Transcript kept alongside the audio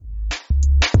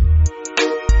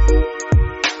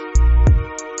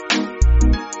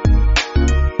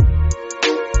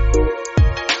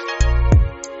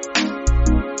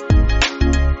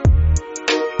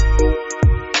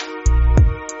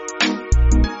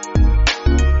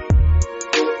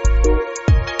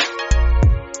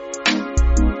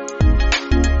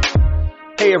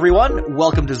Hey everyone,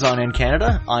 welcome to Zone in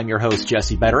Canada. I'm your host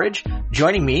Jesse Betteridge.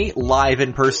 Joining me live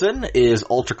in person is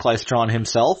Ultraclystron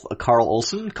himself, Carl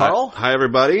Olson. Carl? Hi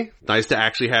everybody. Nice to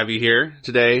actually have you here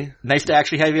today. Nice to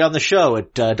actually have you on the show.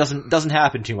 It doesn't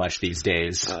happen too much these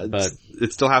days, but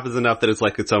it still happens enough that it's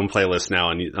like its own playlist now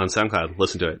on SoundCloud.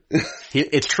 Listen to it.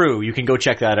 It's true. You can go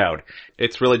check that out.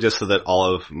 It's really just so that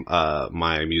all of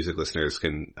my music listeners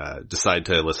can decide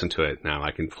to listen to it now. I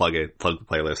can plug the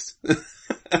playlist.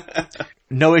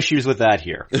 No issues with that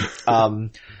here.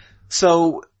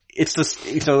 So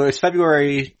it's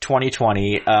February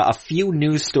 2020. A few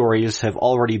news stories have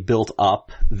already built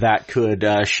up that could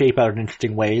shape out in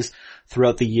interesting ways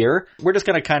throughout the year. We're just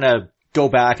going to kind of go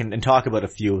back and talk about a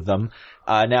few of them.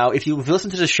 Now, if you've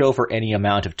listened to the show for any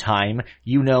amount of time,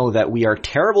 you know that we are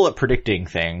terrible at predicting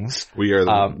things. We're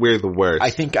the worst.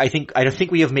 I think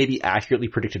we have maybe accurately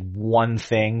predicted one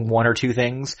or two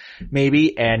things,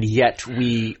 maybe, and yet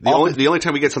the only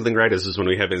time we get something right is when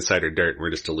we have insider dirt and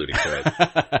we're just alluding to it.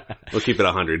 We'll keep it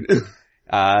 100.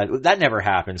 That never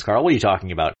happens, Carl. What are you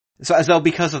talking about? So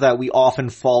because of that, we often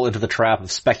fall into the trap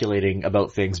of speculating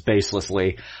about things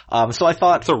baselessly. So I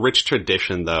thought... It's a rich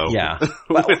tradition, though. Yeah.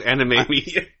 With anime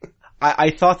media.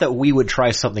 I thought that we would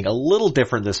try something a little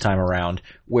different this time around,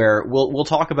 where we'll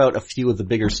talk about a few of the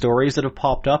bigger stories that have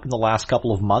popped up in the last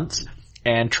couple of months,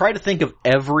 and try to think of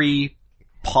every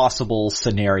possible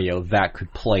scenario that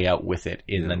could play out with it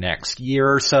in the next year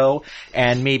or so,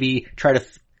 and maybe try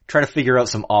to figure out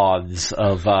some odds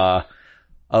of how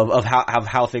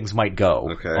things might go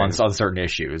on certain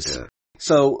issues. Yeah.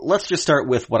 So let's just start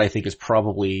with what I think is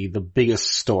probably the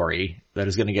biggest story that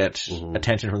is going to get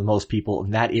attention from most people,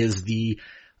 and that is the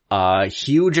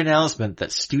huge announcement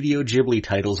that Studio Ghibli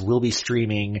titles will be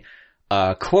streaming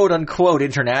quote unquote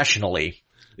internationally.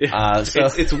 Yeah.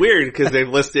 It's weird because they've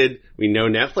listed, we know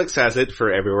Netflix has it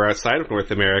for everywhere outside of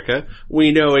North America.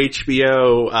 We know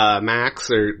HBO Max,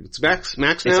 or it's Max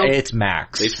now? It's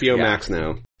Max. HBO Max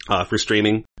now. For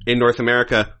streaming in North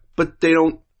America, but they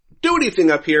don't do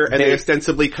anything up here, and they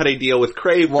ostensibly cut a deal with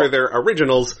Crave for their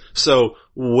originals, so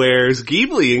where's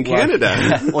Ghibli in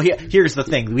Canada? Well, here's the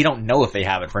thing. We don't know if they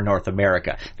have it for North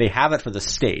America. They have it for the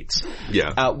States.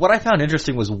 Yeah. What I found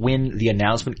interesting was when the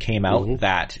announcement came out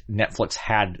that Netflix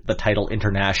had the title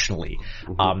internationally.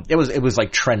 It was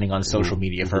like trending on social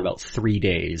media for about 3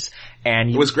 days.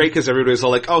 And it was great because everybody was all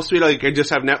like, oh sweet, I can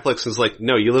just have Netflix. It's like,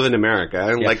 no, you live in America.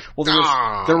 And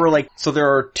there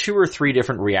are 2 or 3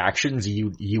 different reactions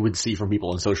you would see from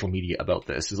people on social media about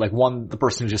this. It's like, one, the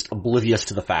person who's just oblivious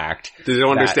to the fact. They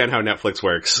don't understand how Netflix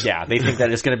works. Yeah, they think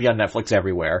that it's going to be on Netflix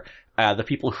everywhere. The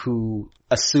people who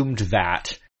assumed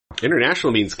that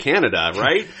international means Canada,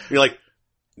 right? You're like,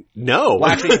 no. Well,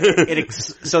 actually,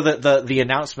 so the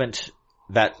announcement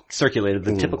that circulated,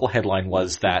 the typical headline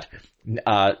was that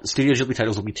Studio Ghibli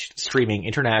titles will be streaming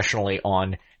internationally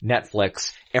on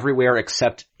Netflix everywhere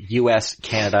except US,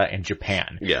 Canada, and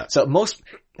Japan. Yeah. So most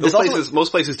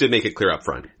places did make it clear up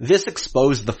front. This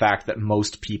exposed the fact that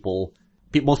most people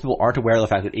aren't aware of the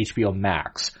fact that HBO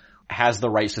Max has the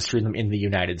rights to stream them in the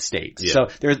United States. Yeah. So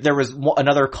there was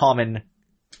another common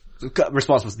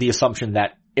response was the assumption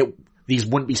that these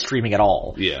wouldn't be streaming at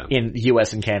all in the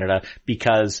US and Canada,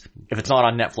 because if it's not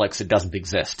on Netflix, it doesn't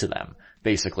exist to them,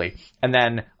 basically. And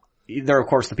then there are, of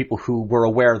course, the people who were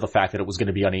aware of the fact that it was going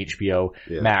to be on HBO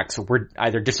Max were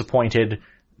either disappointed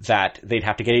that they'd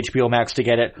have to get HBO Max to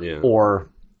get it, or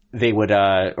they would,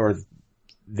 or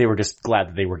they were just glad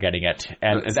that they were getting it,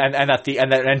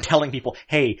 and telling people,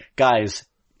 hey guys,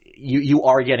 you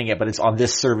are getting it, but it's on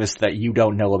this service that you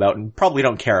don't know about and probably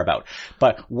don't care about.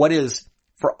 But what is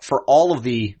for all of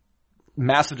the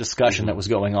massive discussion that was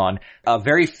going on,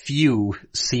 very few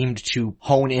seemed to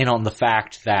hone in on the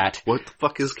fact that what the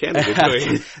fuck is Canada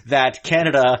doing? That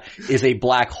Canada is a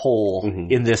black hole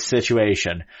in this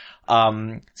situation.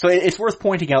 So it's worth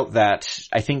pointing out that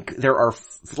I think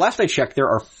last I checked, there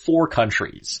are 4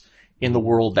 countries in the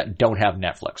world that don't have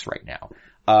Netflix right now.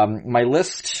 My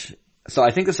list, so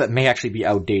I think this may actually be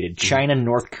outdated. China,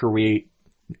 North Korea,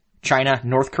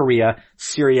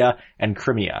 Syria, and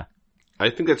Crimea. I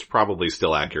think that's probably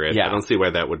still accurate. Yeah. I don't see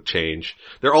why that would change.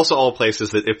 They're also all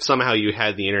places that if somehow you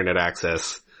had the internet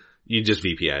access, you just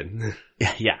VPN.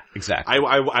 Yeah, exactly.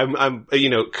 I'm,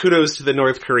 kudos to the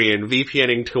North Korean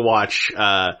VPNing to watch,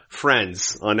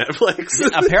 Friends on Netflix.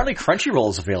 Apparently Crunchyroll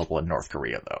is available in North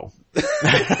Korea, though.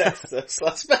 That's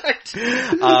suspect.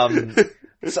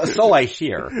 So I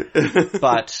hear.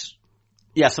 But,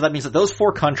 yeah, so that means that those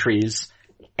 4 countries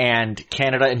and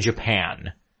Canada and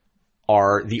Japan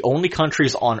are the only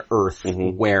countries on Earth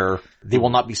where they will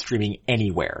not be streaming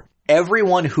anywhere.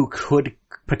 everyone who could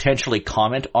potentially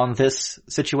comment on this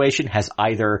situation has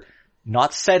either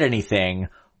not said anything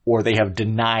or they have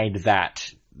denied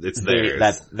that it's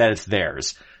theirs. that it's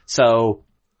theirs. So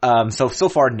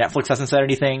far Netflix hasn't said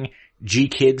anything.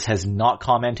 GKids has not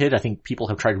commented. I think people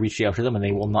have tried reaching out to them and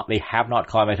they have not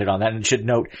commented on that. And should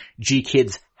note,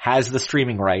 GKids has the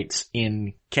streaming rights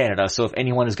in Canada. So if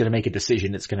anyone is going to make a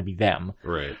decision, it's going to be them.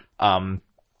 Right. And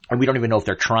we don't even know if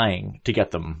they're trying to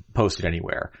get them posted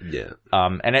anywhere. Yeah.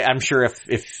 And I'm sure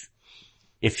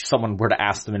if someone were to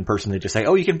ask them in person, they'd just say,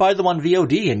 oh, you can buy them on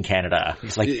VOD in Canada.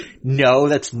 It's like, no,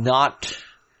 it's not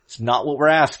what we're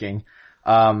asking.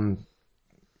 Yeah.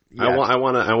 I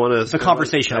want to. It's a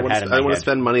conversation I've had in my head. I want to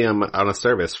spend money on a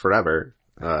service forever,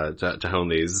 to hone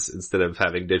these instead of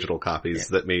having digital copies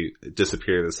that may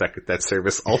disappear the second that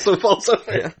service also falls over.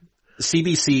 Yeah.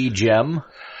 CBC Gem,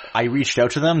 I reached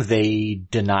out to them. They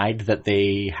denied that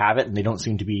they have it and they don't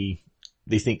seem to be,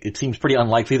 they think it seems pretty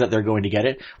unlikely that they're going to get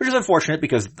it, which is unfortunate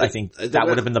because I think that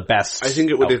would have been the best. I think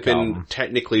it would have been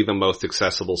technically the most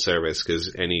accessible service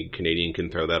because any Canadian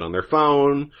can throw that on their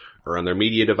phone or on their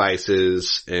media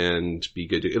devices and be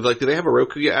good to, like, do they have a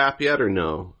Roku app yet or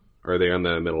no? Or are they in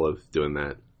the middle of doing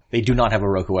that? They do not have a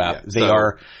Roku app. Yeah, they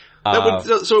are,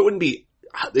 so it wouldn't be,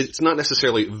 it's not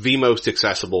necessarily the most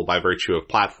accessible by virtue of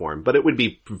platform, but it would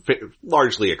be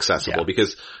largely accessible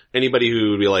because anybody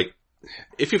who would be like,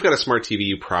 if you've got a smart TV,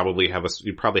 you probably have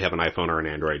an iPhone or an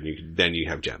Android and then you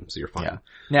have Gem, so you're fine. Yeah.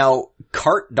 Now,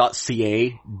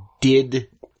 cart.ca did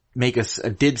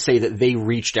say that they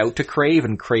reached out to Crave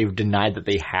and Crave denied that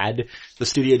they had the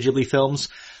Studio Ghibli films,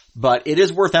 but it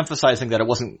is worth emphasizing that it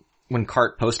wasn't, when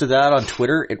Cart posted that on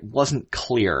Twitter, it wasn't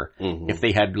clear if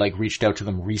they had like reached out to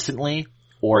them recently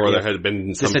or there had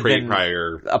been some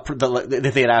prior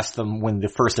that they had asked them when the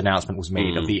first announcement was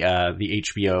made of the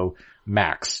HBO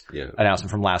Max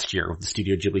announcement from last year with the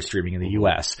Studio Ghibli streaming in the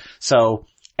US. So,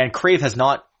 and Crave has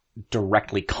not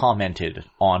directly commented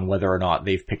on whether or not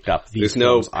they've picked up these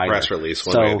films either. There's no press release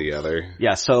one way or the other.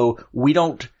 Yeah, so we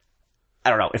don't,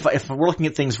 I don't know, if we're looking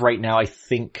at things right now, I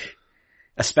think,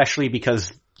 especially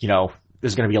because, you know,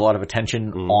 there's going to be a lot of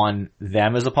attention on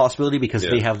them as a possibility because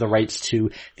they have the rights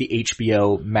to the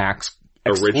HBO Max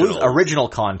original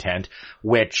content,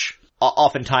 which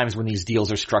oftentimes when these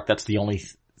deals are struck, that's the only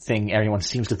thing everyone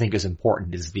seems to think is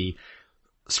important is the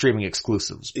streaming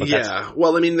exclusives. But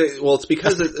well, I mean, it's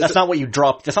because that's not what you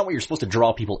drop. That's not what you're supposed to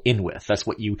draw people in with. That's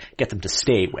what you get them to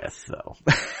stay with, though.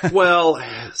 Well,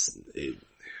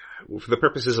 for the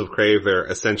purposes of Crave, they're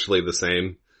essentially the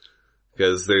same.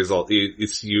 Because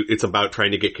it's about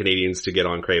trying to get Canadians to get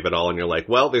on Crave at all, and you're like,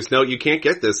 well, you can't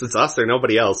get this. It's us or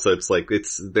nobody else. So it's like,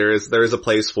 there is a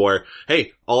place for,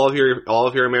 hey, all of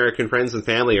your American friends and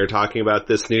family are talking about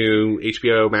this new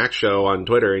HBO Max show on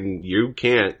Twitter, and you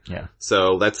can't. Yeah.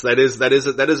 So that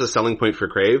is a selling point for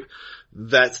Crave.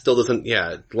 That still doesn't,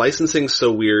 licensing's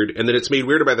so weird, and then it's made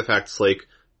weirder by the fact it's like,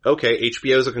 okay,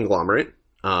 HBO is a conglomerate.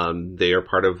 They are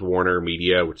part of Warner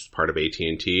Media, which is part of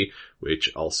AT&T,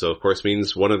 which also, of course,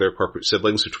 means one of their corporate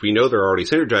siblings, which we know they're already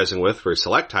synergizing with for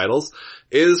select titles,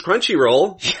 is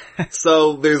Crunchyroll.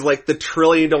 So there's like the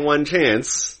 1,000,000,000,000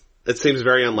 chance. It seems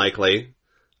very unlikely,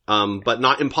 but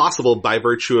not impossible by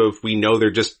virtue of we know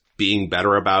they're just being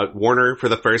better about. Warner, for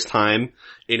the first time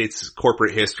in its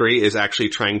corporate history, is actually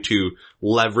trying to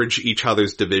leverage each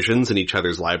other's divisions and each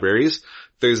other's libraries.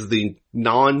 There's the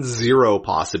non-zero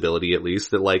possibility, at least,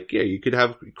 that you could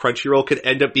have Crunchyroll could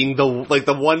end up being the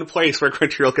one place where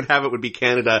Crunchyroll could have it would be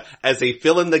Canada as a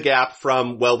fill in the gap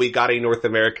from, well, we got a North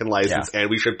American license and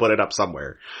we should put it up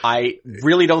somewhere. I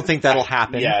really don't think that'll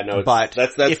happen. Yeah, no, but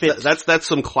that's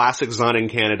some classic Zon in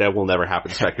Canada will never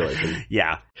happen speculation.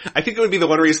 Yeah. I think it would be the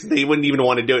one reason they wouldn't even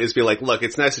want to do it is be like, look,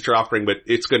 it's nice that you're offering, but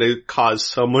it's going to cause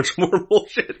so much more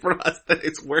bullshit for us that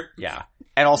it's worth. Yeah.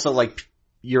 And also,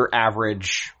 your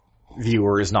average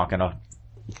viewer is not gonna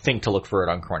think to look for it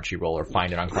on Crunchyroll or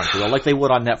find it on Crunchyroll like they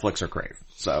would on Netflix or Crave.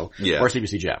 So, or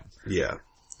CBC Gem. Yeah.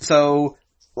 So,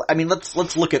 I mean, let's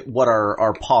look at what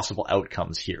our possible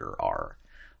outcomes here are.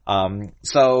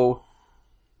 So,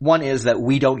 one is that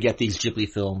we don't get these Ghibli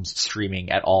films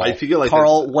streaming at all. I feel like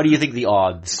Carl, what do you think the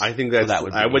odds? I think that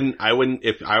would be? I wouldn't,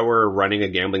 if I were running a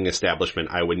gambling establishment,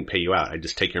 I wouldn't pay you out. I'd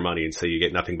just take your money and say you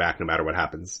get nothing back no matter what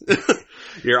happens.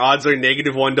 Your odds are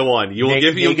 -1 to 1. You will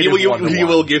give me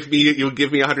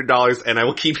 $100 and I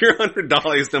will keep your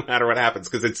 $100 no matter what happens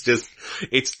because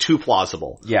it's too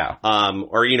plausible. Yeah.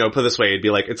 Or, put it this way, it'd be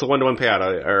like, it's a 1-to-1 payout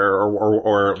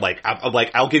or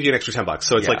I'll give you an extra $10.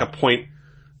 So it's like a 0.1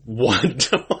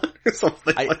 to 1.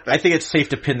 something like that. I think it's safe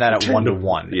to pin that at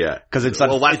 1-to-1. Yeah. Cause it's,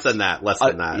 less than that.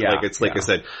 Yeah, like, it's like I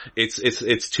said,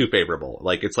 it's too favorable.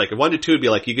 Like, it's like 1 to 2 would be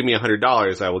like, you give me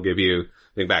 $100, I will give you,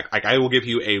 think back, like, I will give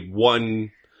you a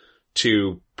 1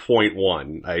 to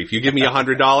 0.1. If you give me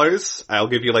 $100, I'll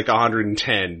give you like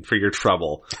 110 for your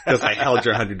trouble, because I held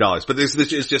your $100. But this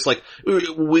is just like,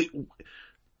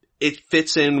 it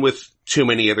fits in with too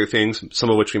many other things, some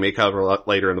of which we may cover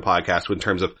later in the podcast in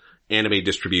terms of anime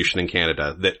distribution in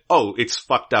Canada, that, it's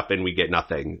fucked up and we get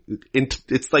nothing.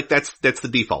 It's like, that's the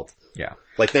default. Yeah.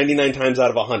 Like 99 times out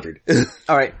of 100.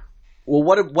 Alright. Well,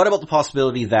 what about the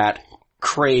possibility that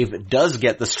Crave does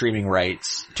get the streaming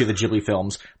rights to the Ghibli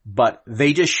films, but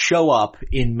they just show up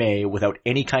in May without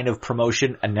any kind of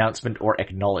promotion, announcement, or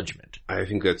acknowledgement? I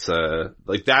think that's,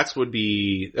 like that would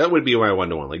be my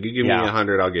 1-to-1. Like, you give me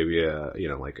 100, I'll give you,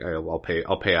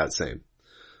 I'll pay out same.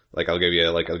 Like, I'll give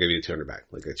you 200 back.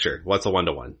 Like, sure. What's a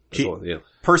 1-to-1?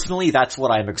 Personally, that's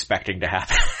what I'm expecting to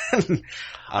happen.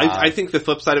 I think the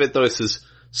flip side of it though is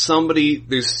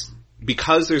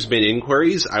because there's been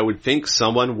inquiries, I would think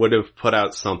someone would have put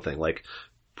out something. Like,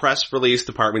 press release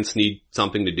departments need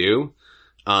something to do.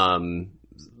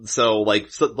 There's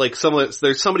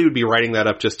somebody would be writing that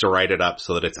up just to write it up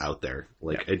so that it's out there.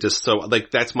 Like,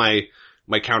 that's my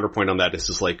counterpoint on that is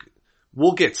just like,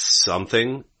 we'll get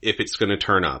something if it's gonna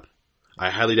turn up.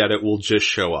 I highly doubt it will just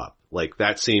show up. Like,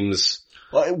 that seems...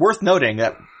 Well, worth noting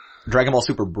that Dragon Ball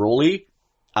Super Broly,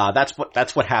 that's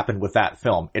what happened with that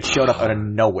film. It showed up out of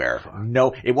nowhere.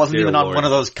 No, it wasn't even on one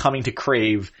of those coming to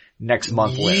Crave next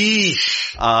month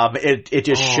lists. It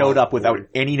just showed up without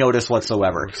any notice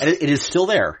whatsoever. And it is still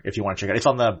there if you want to check it. It's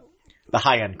on the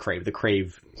high-end Crave, the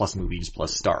Crave plus movies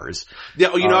plus stars. Yeah,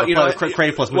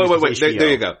 Crave plus movies plus HBO, there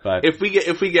you go. But if we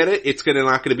get it, it's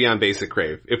not gonna be on basic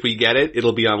Crave. If we get it,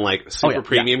 it'll be on like super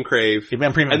premium Crave. It'll be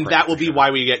on premium and Crave, that will be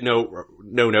why we get no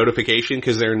notification,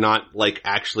 because they're not like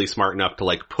actually smart enough to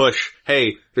like push,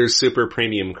 hey, there's super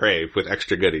premium Crave with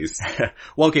extra goodies.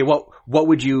 Well, okay, what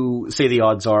would you say the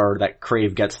odds are that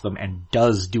Crave gets them and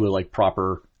does do a like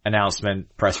proper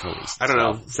announcement press release? I don't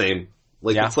know. Same.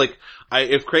 Like, it's like,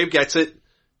 if Crave gets it,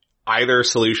 either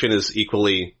solution is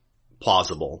equally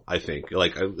plausible, I think.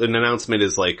 Like, an announcement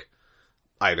is like,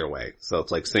 either way. So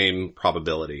it's like same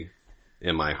probability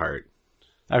in my heart.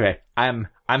 Okay. I'm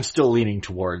still leaning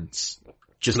towards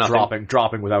just Nothing.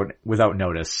 dropping without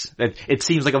notice. It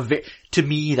seems like to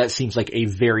me, that seems like a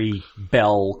very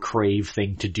Bell Crave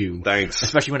thing to do. Thanks.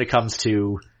 Especially when it comes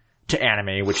to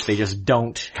anime, which they just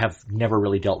have never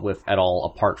really dealt with at all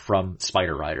apart from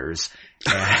Spider Riders.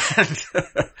 And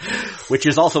which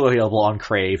is also available on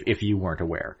Crave if you weren't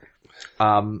aware.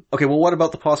 Okay, well what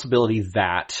about the possibility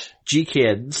that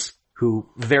G-Kids, who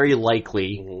very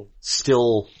likely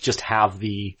still just have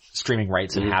the streaming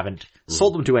rights and haven't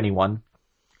sold them to anyone,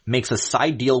 makes a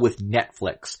side deal with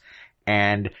Netflix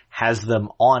and has them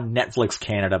on Netflix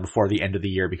Canada before the end of the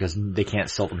year because they can't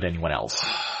sell them to anyone else?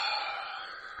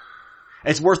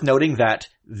 It's worth noting that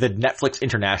the Netflix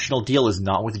international deal is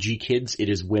not with G-Kids, it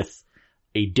is with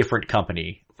a different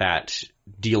company that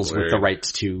deals with the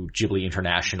rights to Ghibli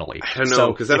internationally. I don't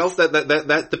know, because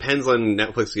that depends on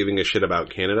Netflix giving a shit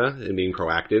about Canada and being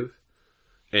proactive.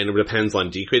 And it depends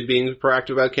on G-Quid being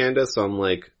proactive about Canada, so I'm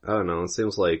like, I don't know, it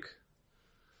seems like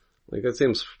that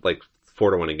seems like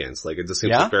 4-to-1 against. Like, it just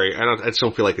seems like very, I just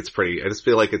don't feel like it's pretty, I just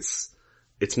feel like it's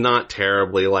not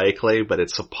terribly likely, but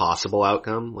it's a possible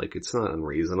outcome. Like, it's not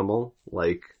unreasonable.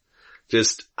 Like,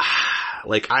 just,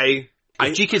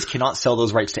 G-Kids cannot sell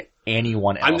those rights to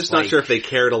anyone else. I'm just not sure if they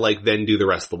care to like then do the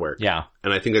rest of the work. Yeah.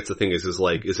 And I think that's the thing is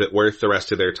it worth the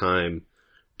rest of their time?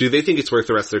 Do they think it's worth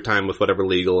the rest of their time with whatever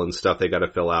legal and stuff they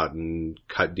gotta fill out and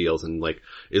cut deals, and like,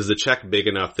 is the check big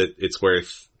enough that it's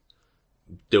worth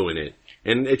doing it?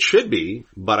 And it should be,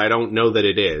 but I don't know that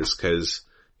it is, cause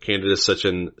Canada is such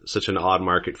an odd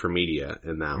market for media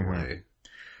in that way.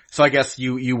 So I guess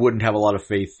you wouldn't have a lot of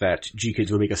faith that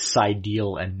G-Kids would make a side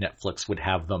deal and Netflix would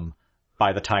have them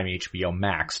by the time HBO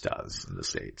Max does in the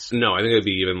States. No, I think it'd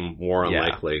be even more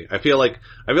unlikely. I feel like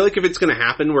if it's gonna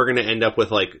happen, we're gonna end up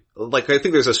with like I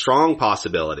think there's a strong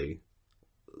possibility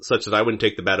such that I wouldn't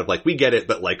take the bet of like, we get it,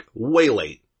 but like way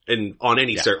late. And on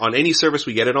any service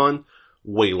we get it on,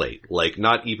 way late. Like,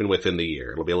 not even within the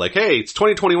year. It'll be like, hey, it's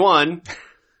 2021.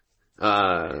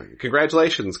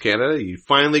 Congratulations, Canada. You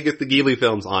finally get the Ghibli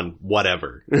films on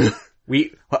whatever.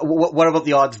 What about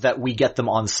the odds that we get them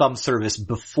on some service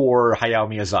before Hayao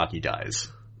Miyazaki dies?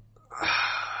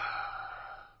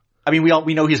 I mean,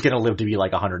 we know he's gonna live to be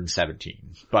like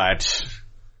 117, but...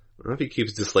 I don't know if he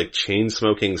keeps just like chain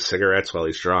smoking cigarettes while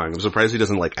he's drawing. I'm surprised he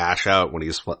doesn't like ash out when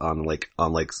he's on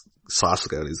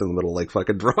Sasuke and he's in the middle of like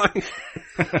fucking drawing.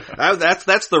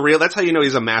 That's how you know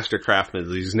he's a master craftsman.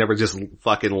 He's never just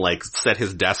fucking like set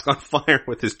his desk on fire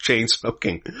with his chain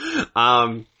smoking.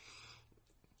 I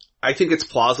think it's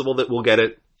plausible that we'll get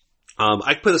it.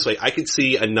 I put it this way, I could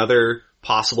see another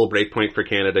possible breakpoint for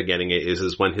Canada getting it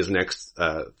is when his next,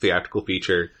 theatrical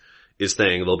feature is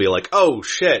saying, they'll be like, oh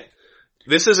shit,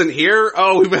 this isn't here?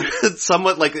 Oh, we better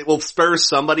somewhat like it will spur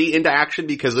somebody into action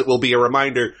because it will be a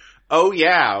reminder, oh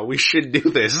yeah, we should do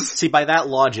this. See, by that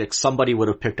logic, somebody would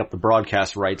have picked up the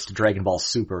broadcast rights to Dragon Ball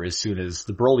Super as soon as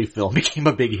the Broly film became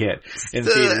a big hit in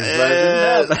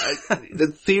theaters.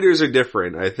 The theaters are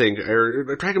different, I think.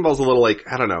 Dragon Ball's a little like,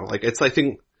 I don't know, like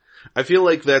I feel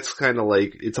like that's kind of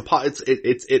like, it's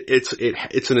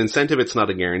an incentive, it's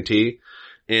not a guarantee.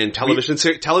 And television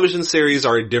series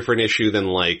are a different issue than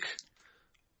like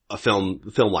a film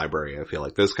library, I feel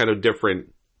like. There's kind of different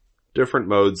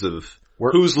modes of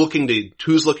who's looking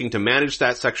to manage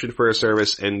that section for a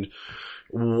service and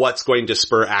what's going to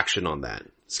spur action on that.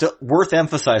 Still worth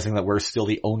emphasizing that we're still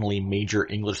the only major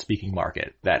English-speaking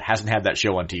market that hasn't had that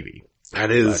show on TV. That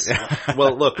is,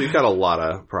 well, look, we've got a lot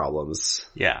of problems.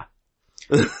 Yeah.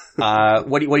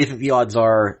 What do you think the odds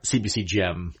are CBC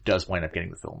Gem does wind up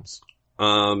getting the films?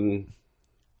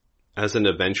 As an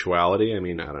eventuality, I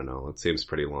mean, I don't know. It seems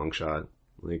pretty long shot.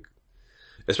 Like,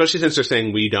 especially since they're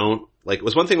saying we don't, like, it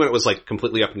was one thing when it was like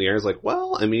completely up in the air. It's like,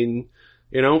 well, I mean,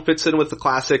 you know, fits in with the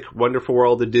classic Wonderful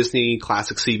World, the Disney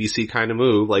classic CBC kind of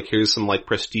move. Like, here's some like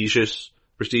prestigious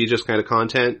kind of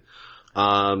content.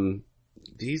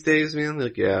 These days, man,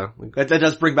 like, yeah. Like, that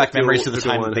does bring back memories to the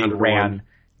time that they ran.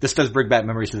 This does bring back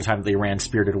memories to the time that they ran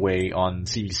Spirited Away on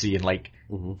CBC and like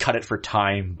cut it for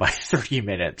time by 30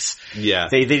 minutes. Yeah.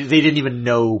 They didn't even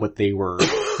know what they were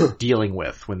dealing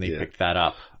with when they picked that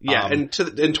up. Yeah, and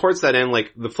towards that end,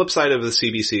 like the flip side of the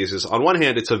CBCs is on one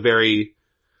hand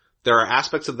there are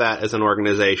aspects of that as an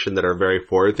organization that are very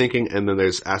forward thinking, and then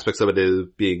there's aspects of it as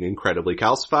being incredibly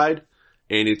calcified,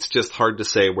 and it's just hard to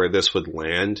say where this would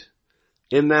land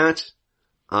in that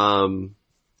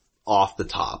off the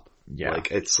top. Yeah.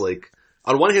 Like, it's like,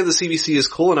 on one hand, the CBC is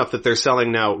cool enough that they're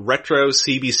selling now retro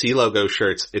CBC logo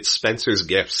shirts. It's Spencer's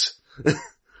Gifts.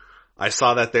 I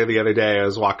saw that there the other day. I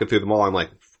was walking through the mall. I'm like,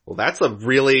 well, that's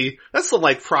some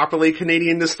like properly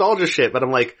Canadian nostalgia shit. But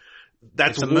I'm like,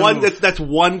 that's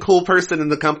one cool person in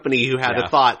the company who had a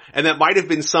thought. And that might have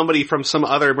been somebody from some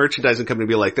other merchandising company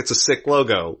be like, that's a sick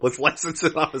logo. Let's license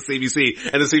it off the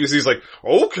CBC. And the CBC is like,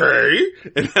 okay.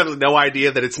 And has no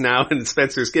idea that it's now in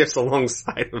Spencer's Gifts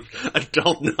alongside of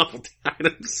adult novelty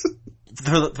items.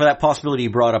 For that possibility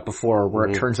you brought up before, where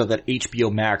it turns out that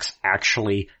HBO Max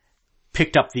actually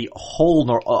picked up the whole,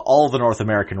 all the North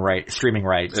American streaming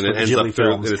rights and for it ends Ghibli up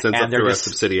through, films, and they're just a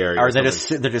subsidiary. Or they're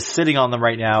just sitting on them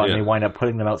right now, and they wind up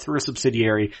putting them out through a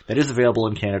subsidiary that is available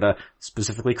in Canada,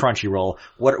 specifically Crunchyroll.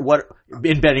 What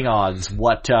in betting odds?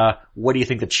 What do you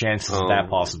think the chances of that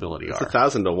possibility are? It's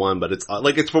 1,000 to 1, but it's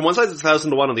like it's from one side it's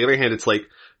 1,000 to 1. On the other hand, it's like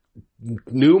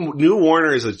New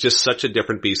Warner is just such a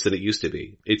different beast than it used to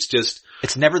be.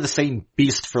 It's never the same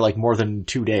beast for like more than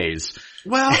 2 days.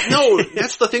 Well, no,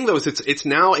 that's the thing though, is it's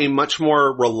now a much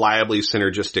more reliably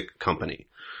synergistic company.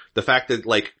 The fact that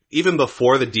like, even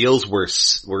before the deals were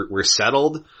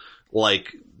settled, like,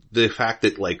 the fact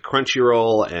that like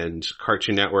Crunchyroll and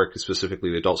Cartoon Network,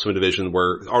 specifically the Adult Swim division,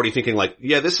 were already thinking like,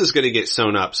 yeah, this is gonna get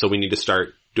sewn up, so we need to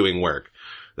start doing work.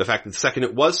 The fact that the second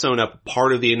it was sewn up,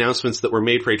 part of the announcements that were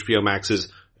made for HBO Max is,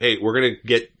 hey, we're gonna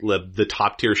get the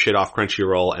top tier shit off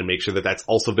Crunchyroll and make sure that that's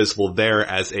also visible there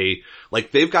as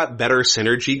like, they've got better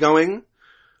synergy going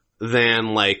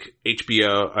than like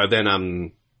HBO,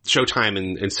 than Showtime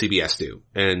and CBS do.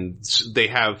 And they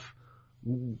have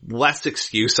less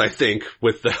excuse, I think,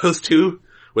 with those two,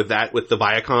 with the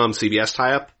Viacom CBS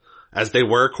tie-up, as they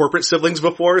were corporate siblings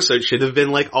before, so it should have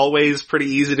been like always pretty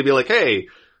easy to be like, hey,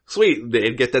 sweet,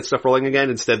 and get that stuff rolling again.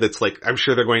 Instead, it's like, I'm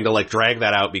sure they're going to like drag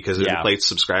that out because it inflates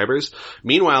subscribers.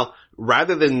 Meanwhile,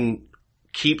 rather than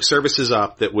keep services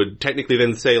up that would technically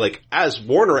then say like, as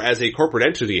Warner as a corporate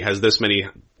entity has this many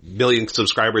million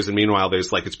subscribers, and meanwhile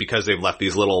there's like, it's because they've left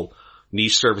these little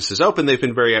niche services open, they've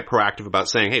been very proactive about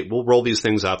saying, hey, we'll roll these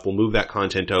things up, we'll move that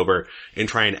content over and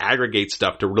try and aggregate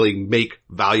stuff to really make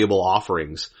valuable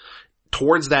offerings.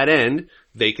 Towards that end,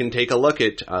 they can take a look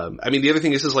at, I mean, the other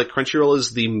thing is like Crunchyroll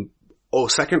is the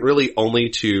second really only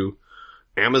to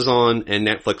Amazon and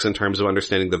Netflix in terms of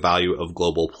understanding the value of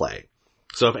global play.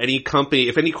 So if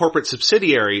any corporate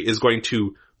subsidiary is going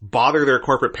to bother their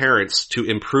corporate parents to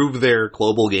improve their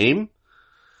global game,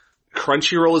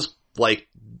 Crunchyroll is like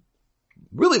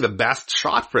really the best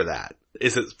shot for that.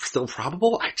 Is it still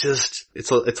probable?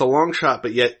 It's a long shot,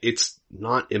 but yet it's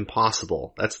not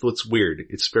impossible. That's what's weird.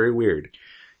 It's very weird.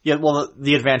 Yeah, well,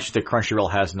 the advantage that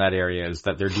Crunchyroll has in that area is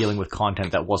that they're dealing with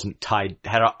content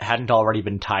that hadn't already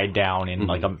been tied down in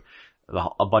like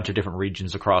a bunch of different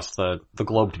regions across the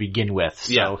globe to begin with.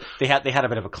 So they had a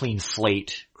bit of a clean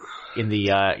slate in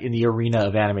the arena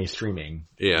of anime streaming.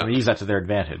 Yeah. And they use that to their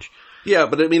advantage. Yeah,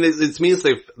 but I mean, it means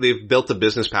they've built a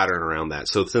business pattern around that.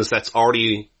 So since that's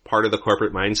already part of the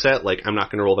corporate mindset, like, I'm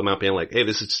not gonna roll them out being like, hey,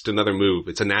 this is just another move.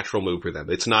 It's a natural move for them.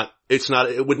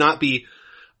 It would not be,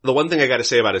 the one thing I gotta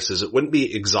say about this is it wouldn't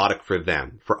be exotic for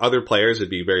them. For other players, it'd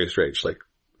be very strange. Like,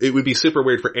 it would be super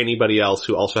weird for anybody else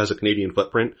who also has a Canadian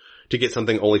footprint to get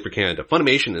something only for Canada.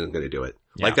 Funimation isn't gonna do it.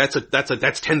 Yeah. Like,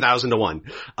 that's 10,000 to 1.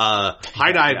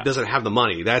 High Dive doesn't have the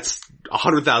money. That's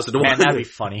 100,000 to 1. Man, that'd be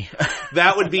funny.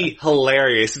 That would be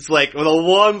hilarious. It's like, the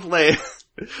one play,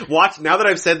 watch, now that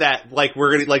I've said that, like,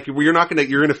 you're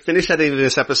gonna finish editing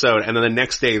this episode, and then the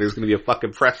next day there's gonna be a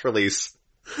fucking press release.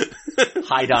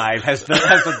 High Dive has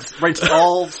the rights to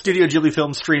all Studio Ghibli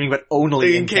films streaming, but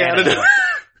only in Canada.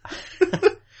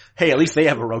 Hey, at least they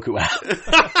have a Roku app.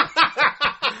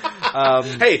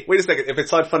 Hey, wait a second. If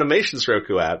it's on Funimation's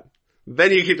Roku app,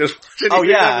 then you can just watch it. Oh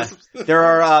yeah.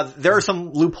 There are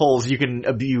some loopholes you can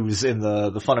abuse in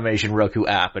the Funimation Roku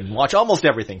app and watch almost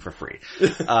everything for free.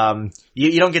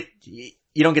 You don't get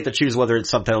to choose whether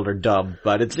it's subtitled or dubbed,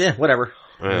 but it's, whatever.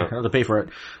 Yeah. I have to pay for it.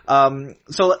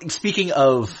 So speaking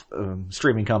of,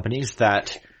 streaming companies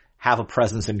that have a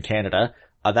presence in Canada,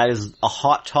 that is a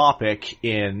hot topic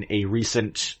in a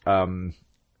recent,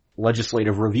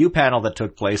 legislative review panel that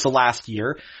took place. So last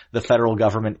year, the federal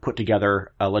government put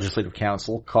together a legislative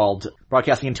council called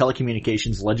Broadcasting and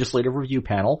Telecommunications Legislative Review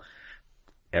Panel.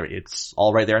 It's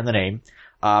all right there in the name.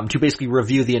 To basically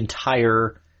review the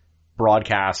entire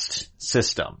broadcast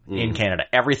system in Canada.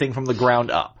 Everything from the ground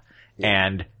up.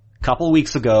 And a couple of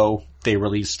weeks ago, they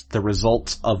released the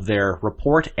results of their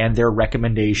report and their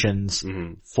recommendations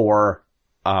for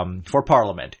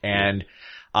Parliament. And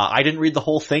I didn't read the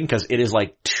whole thing because it is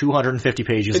like 250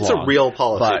 pages long. It's a real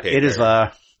policy but paper. It is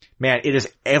it is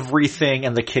everything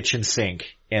in the kitchen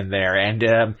sink in there. And,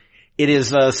 it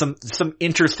is, some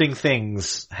interesting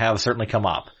things have certainly come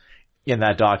up in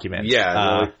that document.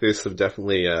 Yeah, there's some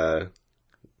definitely,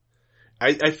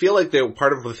 I feel like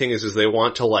part of the thing is they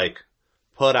want to like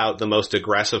put out the most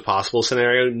aggressive possible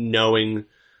scenario, knowing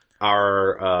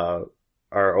our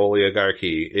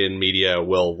oligarchy in media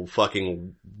will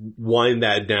fucking wind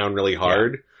that down really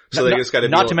hard. Yeah. So they just gotta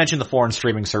not to mention the foreign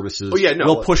streaming services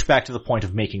will push back to the point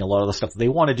of making a lot of the stuff that they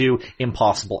want to do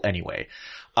impossible anyway.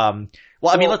 I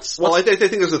think the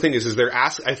thing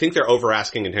is I think they're over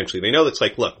asking intentionally. They know that's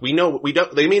like, look,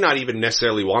 they may not even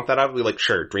necessarily want that out. We like,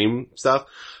 sure, dream stuff,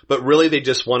 but really they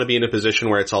just want to be in a position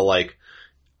where it's all like,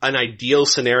 an ideal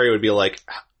scenario would be like,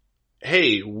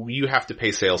 hey, you have to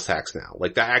pay sales tax now.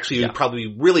 Like that actually would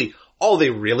probably really, all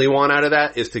they really want out of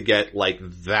that is to get like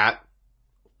that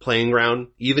playing ground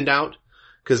evened out.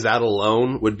 Cause that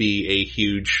alone would be a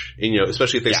huge,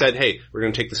 especially if they said, hey, we're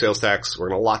going to take the sales tax, we're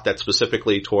going to allot that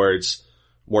specifically towards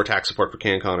more tax support for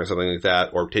CanCon or something like that,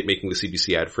 or making the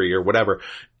CBC ad free or whatever.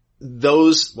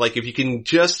 Those, like, if you can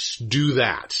just do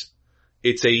that,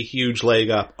 it's a huge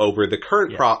leg up over the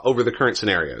current over the current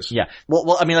scenarios. Yeah.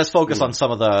 Well, I mean, let's focus on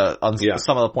some of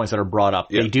the points that are brought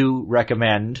up. Yeah. They do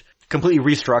recommend completely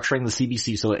restructuring the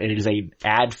CBC so it is a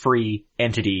ad-free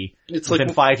entity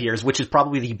within 5 years, which is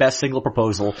probably the best single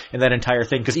proposal in that entire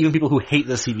thing, because even people who hate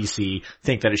the CBC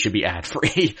think that it should be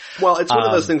ad-free. Well, it's one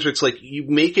of those things where it's like, you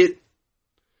make it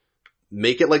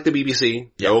like the BBC,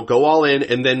 go all in,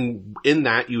 and then in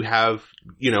that you have,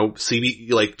 just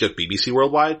BBC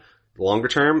Worldwide. Longer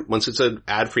term, once it's an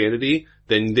ad-free entity,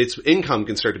 then its income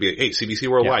can start to be like, hey, CBC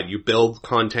Worldwide, you build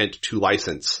content to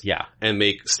license. Yeah. And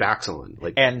make stacks on.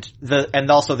 Like, and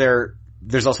also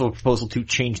there's also a proposal to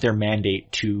change their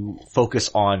mandate to focus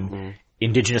on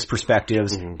indigenous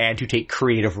perspectives and to take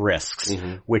creative risks,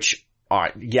 which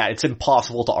are, it's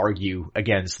impossible to argue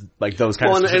against, like, those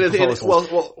kinds of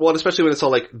proposals. And especially when it's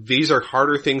all like, these are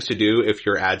harder things to do if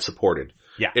you're ad supported.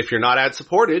 Yeah. If you're not ad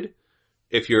supported,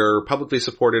 if you're publicly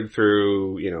supported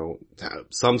through,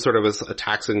 some sort of a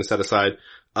taxing set aside,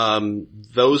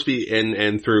 those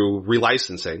and through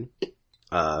relicensing,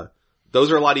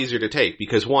 those are a lot easier to take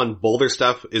because one, bolder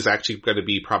stuff is actually going to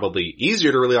be probably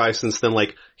easier to relicense than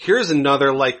like, here's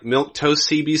another like milquetoast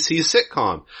CBC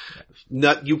sitcom.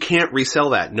 You can't resell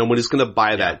that. No one is going to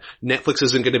buy that. Netflix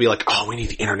isn't going to be like, oh, we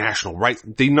need the international rights.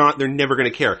 They're never going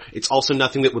to care. It's also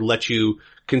nothing that would let you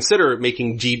consider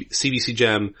making CBC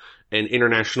Gem an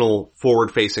international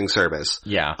forward-facing service.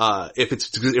 Yeah. If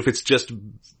it's just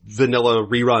vanilla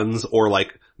reruns or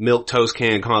like milk toast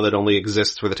can con that only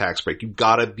exists for the tax break, you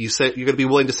gotta be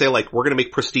willing to say like, we're gonna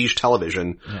make prestige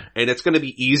television, and it's gonna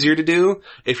be easier to do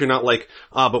if you're not like,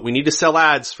 but we need to sell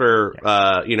ads for,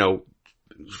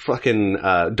 fucking,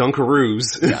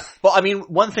 Dunkaroos. Yeah. Well, I mean,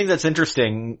 one thing that's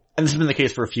interesting, and this has been the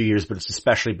case for a few years, but it's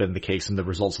especially been the case in the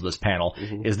results of this panel,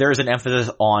 is there is an emphasis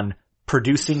on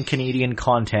producing Canadian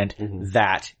content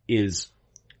that is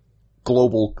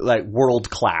global, like world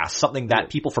class, something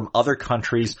that people from other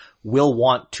countries will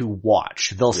want to watch.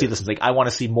 They'll see this and think, I want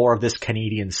to see more of this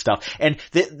Canadian stuff. And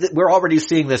we're already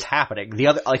seeing this happening.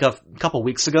 Like a couple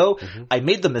weeks ago, I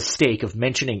made the mistake of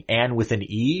mentioning Anne with an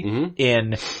E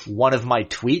in one of my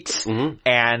tweets,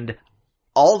 and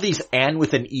all these Anne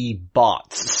with an E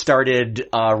bots started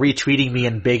retweeting me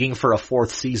and begging for a 4th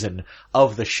season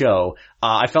of the show.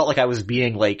 I felt like I was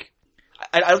being like,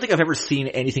 I don't think I've ever seen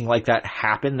anything like that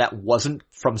happen that wasn't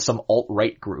from some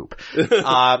alt-right group.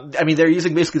 I mean, they're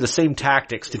using basically the same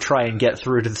tactics to try and get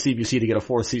through to the CBC to get a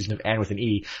 4th season of Anne with an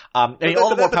E. I mean,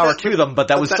 all the more power to them, but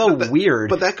that was so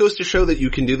weird. But that goes to show that you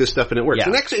can do this stuff and it works. Yeah.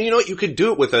 And actually, you know what? You can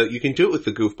do it with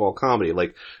the goofball comedy.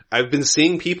 Like, I've been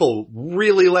seeing people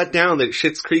really let down that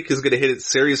Schitt's Creek is gonna hit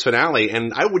its series finale,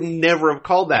 and I would never have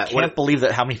called that. I can't believe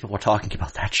that how many people are talking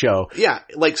about that show. Yeah,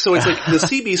 like, so it's like, the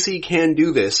CBC can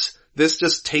do this. This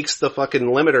just takes the fucking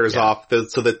limiters off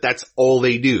so that that's all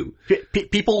they do.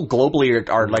 People globally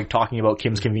are like talking about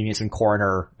Kim's Convenience and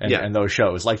Coroner and those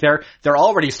shows. Like they're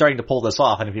already starting to pull this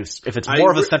off, and if it's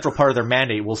more of a central part of their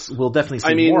mandate, we'll definitely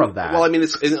see more of that. Well, I mean,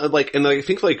 it's like, and I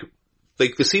think like the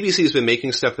CBC has been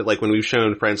making stuff that like when we've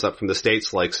shown friends up from the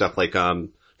States, like stuff like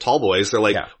Tall Boys, they're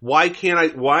like, why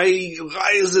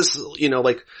is this, you know,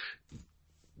 like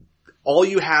all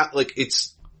you have, like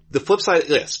it's, the flip side,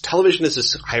 yes, television is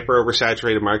this hyper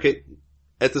oversaturated market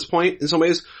at this point in some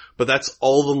ways, but that's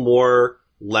all the more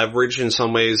leverage in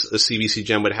some ways a CBC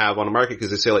Gem would have on a market, because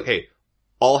they say like, hey,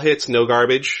 all hits, no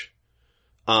garbage,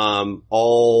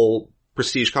 all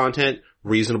prestige content,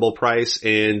 reasonable price,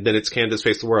 and then it's Canada's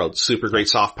Face the World. Super great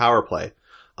soft power play.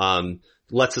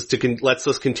 Lets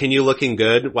us continue looking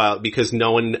good because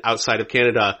no one outside of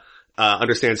Canada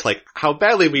understands like how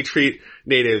badly we treat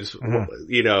natives,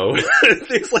 you know,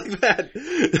 things like that.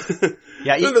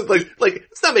 Yeah, like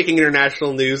it's not making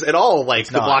international news at all. Like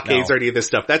the blockades or any of this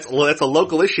stuff. That's a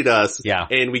local issue to us. Yeah,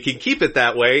 and we can keep it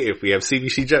that way if we have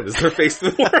CBC Gem as their face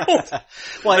of the world.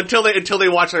 Well, until they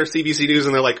watch our CBC News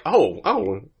and they're like,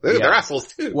 they're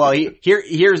assholes too. Well,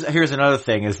 here's another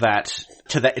thing is that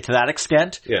to that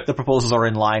extent, the proposals are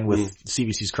in line with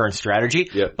CBC's current strategy.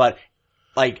 Yeah. But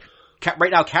like,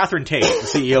 right now, Catherine Tate, the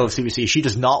CEO of CBC, she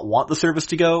does not want the service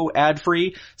to go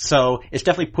ad-free, so it's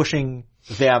definitely pushing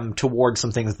them towards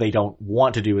some things they don't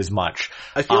want to do as much.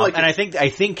 I feel like, and I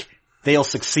think they'll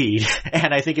succeed,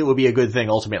 and I think it will be a good thing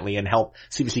ultimately, and help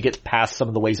CBC get past some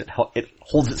of the ways it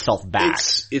holds itself back.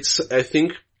 I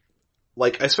think,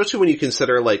 like, especially when you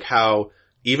consider like how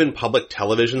even public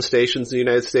television stations in the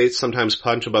United States sometimes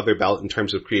punch above their belt in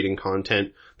terms of creating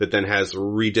content that then has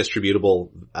redistributable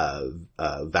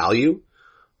value.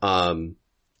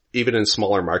 Even in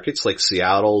smaller markets like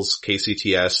Seattle's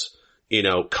KCTS, you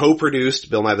know, co-produced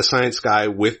Bill Nye the Science Guy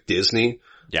with Disney.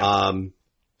 Yeah.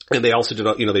 And they also did,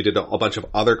 they did a bunch of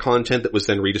other content that was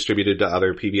then redistributed to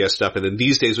other PBS stuff. And then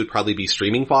these days would probably be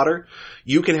streaming fodder.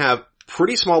 You can have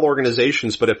pretty small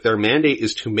organizations, but if their mandate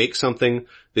is to make something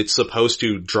that's supposed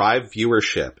to drive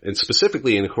viewership, and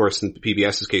specifically, and of course, in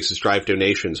PBS's case, is drive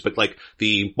donations, but like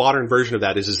the modern version of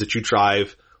that is that you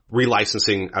drive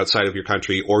relicensing outside of your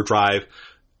country or drive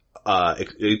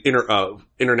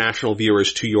international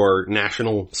viewers to your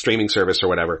national streaming service or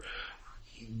whatever.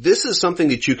 This is something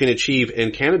that you can achieve,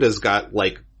 and Canada's got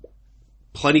like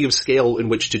plenty of scale in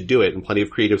which to do it and plenty of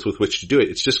creatives with which to do it.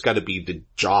 It's just got to be the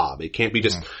job. It can't be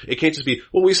just, it can't just be,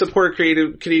 well, we support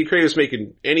Canadian creatives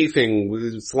making anything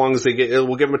as long as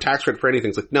we'll give them a tax credit for anything.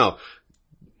 It's like, no,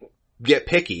 get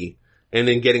picky, and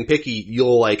then getting picky,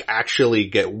 you'll like actually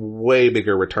get way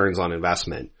bigger returns on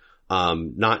investment.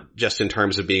 Not just in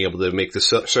terms of being able to make the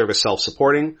service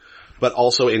self-supporting, but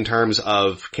also in terms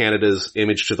of Canada's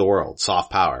image to the world.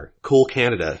 Soft power. Cool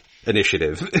Canada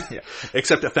initiative. Yeah.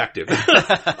 Except effective.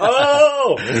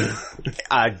 Oh!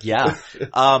 Yeah.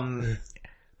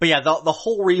 But yeah, the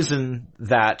whole reason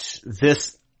that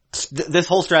this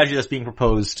whole strategy that's being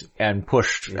proposed and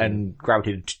pushed and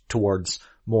gravitated towards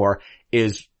more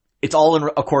is, it's all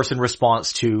of course in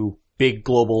response to big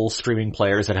global streaming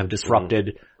players that have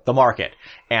disrupted the market.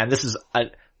 And this is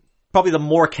probably the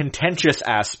more contentious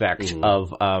aspect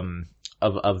of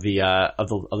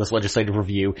this legislative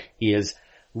review is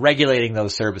regulating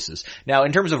those services. Now,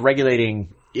 in terms of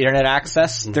regulating internet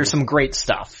access, there's some great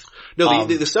stuff. No,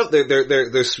 the stuff,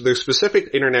 there's specific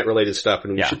internet related stuff,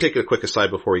 and we should take a quick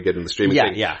aside before we get into the streaming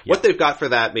thing. What they've got for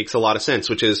that makes a lot of sense,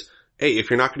 which is, hey, if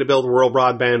you're not going to build rural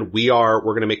broadband, we're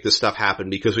going to make this stuff happen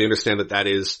because we understand that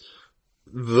is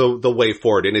the way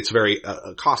forward, and it's very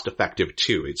cost effective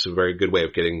too. It's a very good way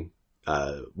of getting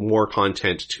more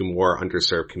content to more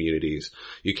underserved communities.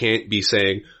 You can't be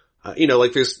saying,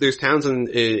 like there's towns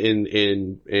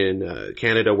in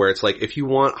Canada where it's like, if you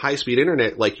want high speed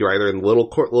internet, like you're either in the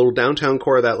little downtown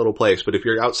core of that little place, but if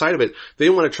you're outside of it,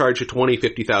 they want to charge you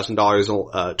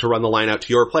 $50,000 to run the line out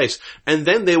to your place. And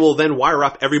then they will then wire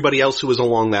up everybody else who is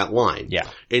along that line. Yeah.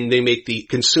 And they make the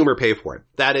consumer pay for it.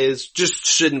 That just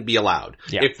shouldn't be allowed.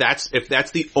 Yeah. If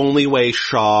that's the only way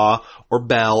Shaw or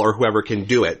Bell or whoever can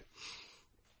do it,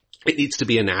 it needs to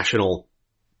be a national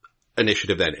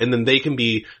initiative then. And then they can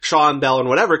be, Shaw and Bell and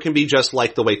whatever can be just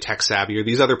like the way Tech Savvy or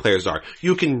these other players are.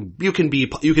 You can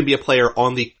be a player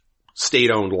on the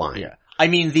state-owned line. Yeah. I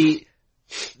mean, the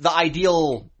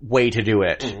ideal way to do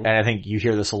it, and I think you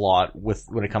hear this a lot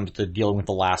when it comes to dealing with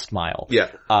the last mile. Yeah.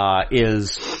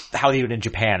 Is how they do it in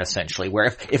Japan, essentially,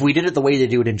 where if we did it the way they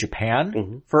do it in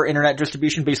Japan for internet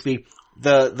distribution, basically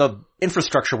the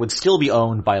infrastructure would still be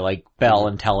owned by like Bell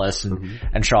and Telus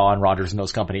and Shaw and Rogers and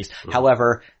those companies.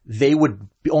 However, they would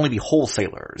only be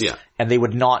wholesalers. Yeah. And they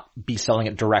would not be selling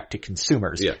it direct to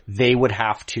consumers. Yeah. They would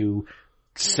have to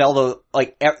sell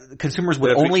consumers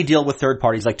would only deal with third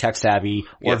parties like Tech Savvy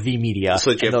or vMedia.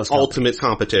 So that you have ultimate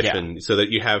competition, so that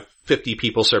you have 50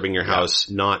 people serving your house,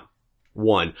 not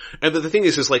one. And the thing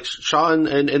is like Shaw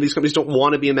and these companies don't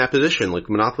want to be in that position, like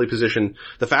monopoly position.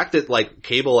 The fact that like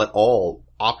cable at all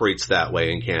operates that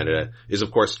way in Canada is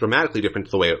of course dramatically different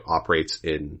to the way it operates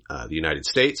in the United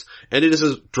States. And it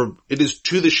is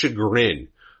to the chagrin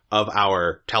of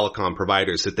our telecom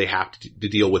providers that they have to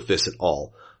deal with this at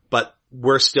all. But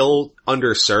we're still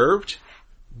underserved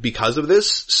because of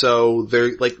this. So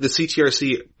they're like, the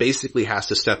CTRC basically has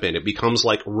to step in. It becomes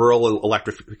like rural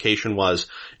electrification was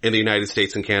in the United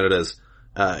States and Canada's,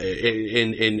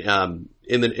 in the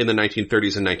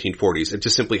 1930s and 1940s. It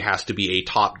just simply has to be a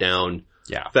top-down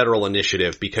federal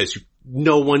initiative because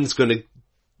no one's gonna,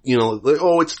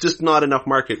 it's just not enough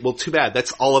market. Well, too bad.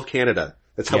 That's all of Canada.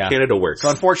 That's how Canada works. So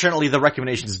unfortunately, the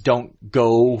recommendations don't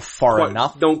go far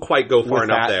enough. Don't quite go far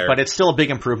enough there. But it's still a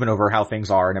big improvement over how things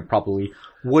are, and it probably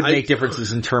would make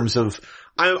differences in terms of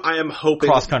I am hoping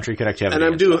cross-country connectivity.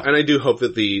 And I do hope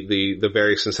that the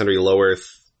various and sundry low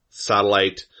Earth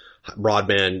satellite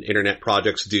broadband internet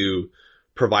projects do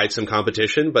provide some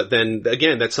competition. But then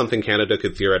again, that's something Canada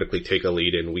could theoretically take a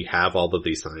lead in. We have all of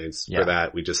these science for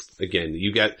that. We just, again,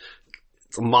 you get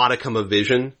a modicum of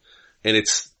vision, and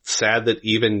it's sad that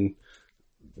even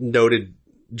noted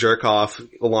jerk-off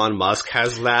Elon Musk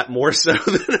has that more so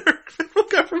than our federal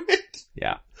government.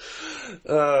 Yeah.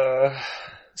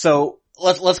 So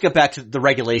let's get back to the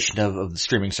regulation of the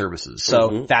streaming services.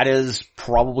 So that is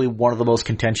probably one of the most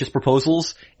contentious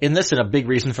proposals in this, and a big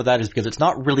reason for that is because it's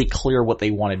not really clear what they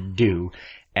want to do.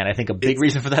 And I think a big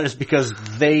reason for that is because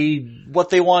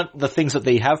the things that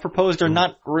they have proposed are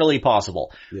not really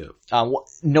possible. Yeah.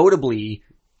 Notably,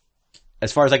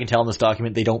 as far as I can tell in this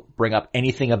document, they don't bring up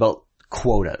anything about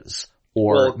quotas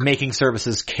or making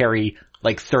services carry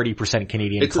like 30%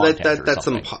 Canadian content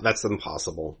that's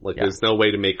impossible. Like there's no way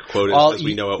to make quotas as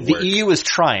we know it works. The EU is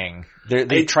trying.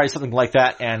 They tried something like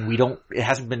that, and it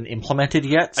hasn't been implemented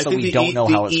yet, so we don't know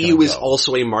how it's going to go. The EU is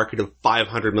also a market of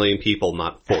 500 million people,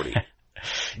 not 40.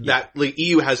 The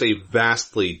EU has a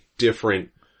vastly different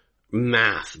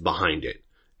math behind it.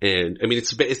 And I mean,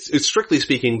 it's strictly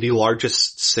speaking the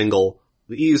largest single.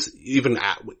 The EU's, even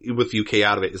with UK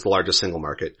out of it, is the largest single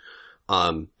market.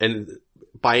 And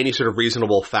by any sort of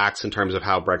reasonable facts in terms of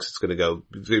how Brexit's going to go,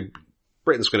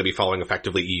 Britain's going to be following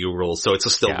effectively EU rules. So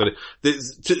it's still going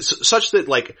to, such that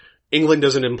like England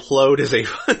doesn't implode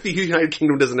the United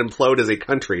Kingdom doesn't implode as a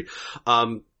country.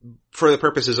 For the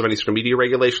purposes of any sort of media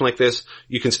regulation like this,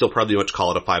 you can still probably much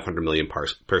call it a 500 million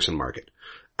person market.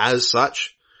 As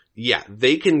such,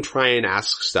 they can try and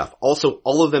ask stuff. Also,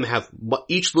 all of them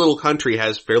each little country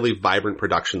has fairly vibrant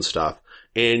production stuff.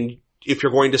 And if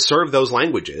you're going to serve those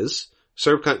languages,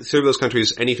 serve those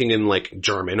countries anything in like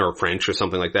German or French or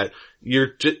something like that,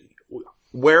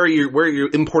 where are you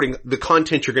importing the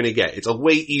content you're going to get? It's a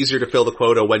way easier to fill the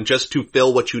quota when just to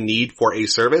fill what you need for a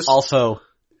service. Also,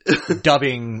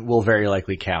 dubbing will very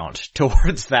likely count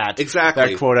towards that. Exactly.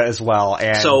 That quota as well.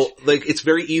 And so, like, it's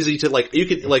very easy to, like, you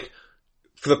could, like,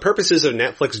 for the purposes of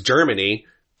Netflix Germany,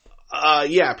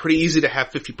 Yeah, pretty easy to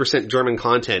have 50% German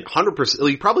content. 100%,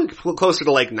 like, probably closer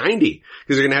to like 90.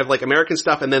 Because you're gonna have like American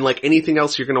stuff and then like anything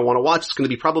else you're gonna want to watch, it's gonna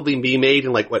be probably be made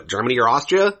in like, what, Germany or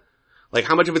Austria? Like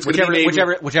how much of it's gonna be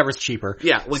made? Whichever's cheaper.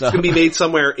 Yeah, like it's gonna be made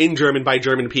somewhere in German by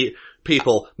German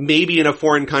people, maybe in a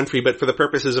foreign country, but for the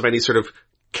purposes of any sort of,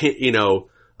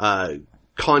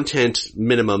 content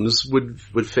minimums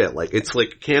would fit. Like, it's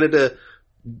like Canada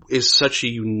is such a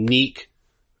unique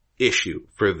issue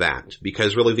for that,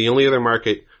 because really the only other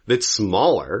market that's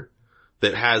smaller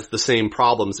that has the same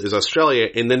problems is Australia,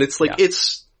 and then it's like,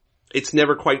 it's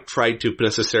never quite tried to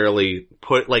necessarily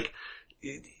put, like,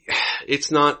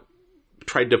 it's not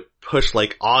tried to push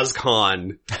like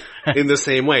OzCon in the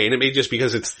same way, and it may just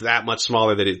because it's that much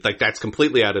smaller that it, like, that's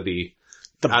completely out of the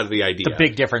idea. The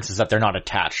big difference is that they're not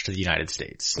attached to the United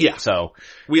States. Yeah. So,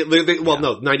 no,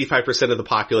 95% of the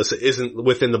populace isn't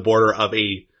within the border of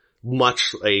a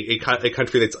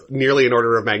country that's nearly an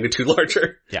order of magnitude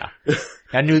larger. Yeah.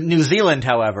 And New Zealand,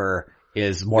 however,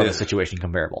 is more of a situation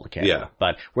comparable to Canada. Yeah.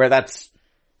 But where that's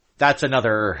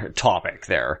another topic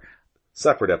there.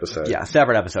 Separate episode. Yeah,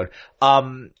 separate episode.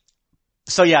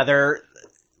 So yeah,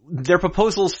 their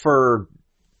proposals for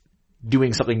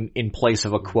doing something in place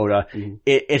of a quota,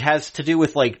 it has to do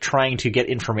with like trying to get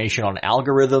information on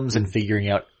algorithms and figuring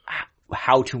out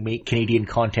how to make Canadian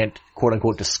content quote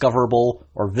unquote discoverable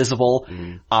or visible.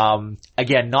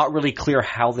 Again, not really clear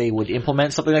how they would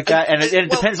implement something like that. And it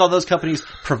depends on those companies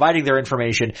providing their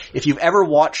information. If you've ever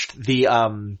watched the,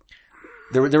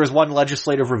 there was one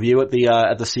legislative review at the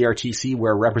CRTC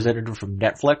where a representative from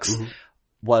Netflix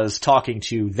was talking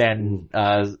to then,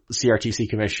 CRTC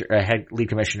commissioner, lead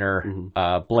commissioner,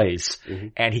 Blaze.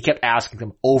 And he kept asking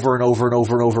them over and over and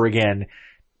over and over again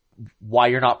why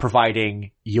you're not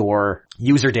providing your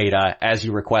user data as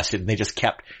you requested. And they just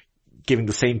kept giving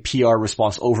the same PR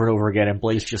response over and over again, and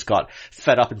Blaze just got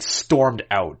fed up and stormed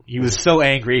out. He was so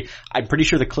angry. I'm pretty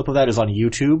sure the clip of that is on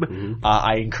YouTube.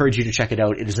 I encourage you to check it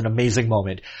out. It is an amazing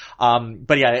moment.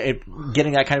 But yeah,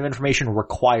 getting that kind of information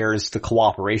requires the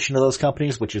cooperation of those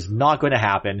companies, which is not going to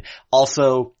happen.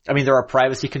 Also, I mean, there are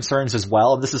privacy concerns as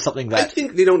well, and this is something that I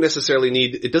think it doesn't necessarily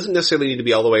need to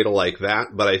be all the way to like that,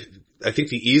 but I think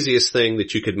the easiest thing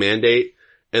that you could mandate,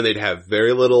 and they'd have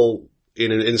very little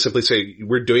and simply say,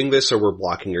 we're doing this or we're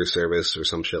blocking your service or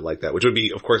some shit like that, which would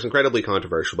be, of course, incredibly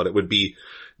controversial, but it would be,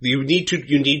 you need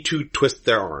to twist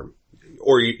their arm.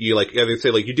 Or you like, either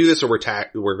say like, you do this or we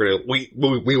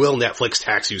will Netflix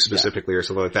tax you specifically or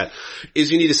something like that.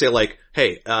 Is you need to say like,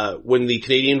 hey, when the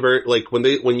Canadian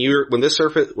when this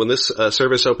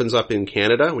service opens up in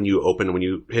Canada, when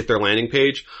you hit their landing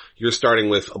page, you're starting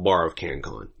with a bar of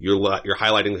CanCon. You're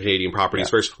highlighting the Canadian properties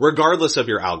first, regardless of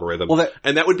your algorithm.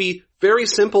 And that would be very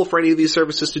simple for any of these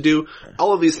services to do.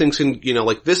 All of these things can,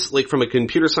 like this, like from a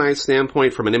computer science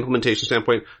standpoint, from an implementation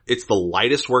standpoint, it's the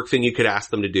lightest work thing you could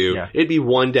ask them to do. Yeah. It'd be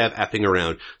one dev effing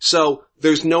around. So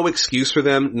there's no excuse for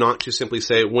them not to simply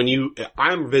say,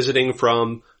 I'm visiting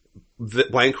from the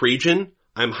blank region,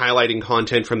 I'm highlighting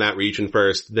content from that region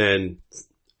first, then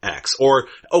X. Or,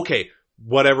 okay,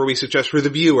 whatever we suggest for the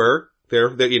viewer,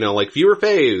 like viewer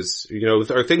faves,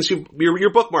 or things your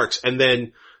bookmarks, and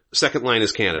then second line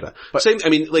is Canada. But same, I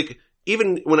mean, like,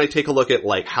 even when I take a look at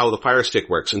like how the Fire Stick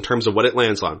works in terms of what it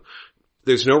lands on,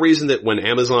 there's no reason that when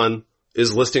Amazon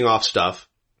is listing off stuff,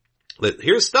 that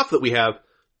here's stuff that we have,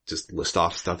 just list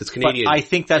off stuff that's Canadian. But I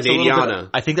think that's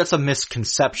I think that's a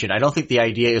misconception. I don't think the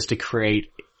idea is to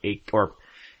create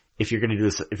if you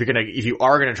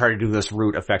are going to try to do this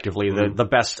route effectively, the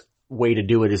best way to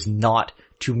do it is not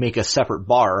to make a separate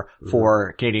bar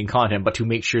for Canadian content, but to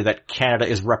make sure that Canada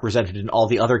is represented in all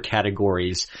the other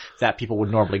categories that people would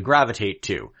normally gravitate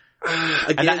to.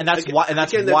 That's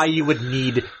why you would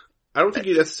need, I don't think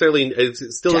you necessarily,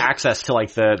 it's still access to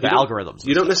like the algorithms.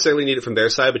 You don't necessarily need it from their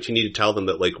side, but you need to tell them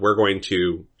that like we're going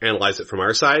to analyze it from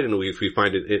our side, and if we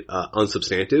find it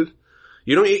unsubstantive,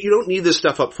 you don't need this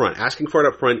stuff up front. Asking for it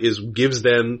up front gives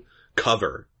them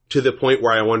cover to the point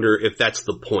where I wonder if that's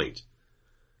the point.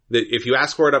 That if you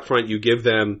ask for it up front, you give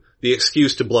them the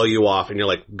excuse to blow you off, and you're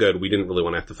like, good, we didn't really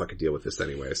want to have to fucking deal with this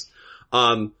anyways.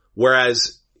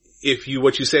 Whereas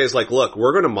what you say is like, look,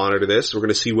 we're going to monitor this, we're going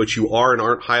to see what you are and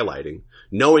aren't highlighting,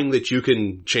 knowing that you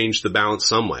can change the balance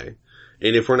some way.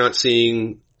 And if we're not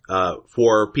seeing,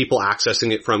 for people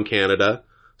accessing it from Canada,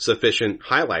 sufficient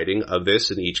highlighting of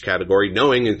this in each category,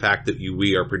 knowing in fact that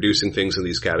we are producing things in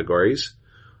these categories,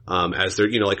 as they're,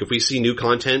 like if we see new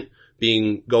content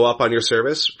go up on your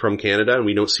service from Canada and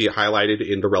we don't see it highlighted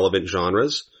in the relevant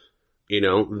genres,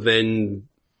 then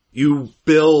you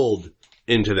build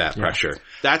into that pressure.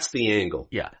 That's the angle.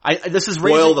 Yeah. This is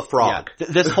boil the frog. Yeah.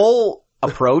 This whole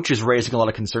approach is raising a lot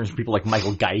of concerns from people like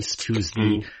Michael Geist, who's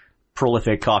the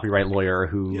prolific copyright lawyer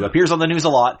who appears on the news a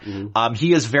lot.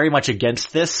 He is very much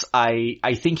against this. I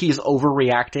think he's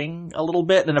overreacting a little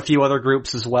bit, and a few other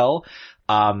groups as well.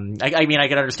 I mean, I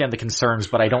can understand the concerns,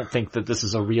 but I don't think that this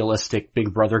is a realistic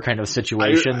Big Brother kind of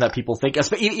situation that people think.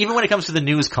 Even when it comes to the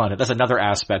news content, that's another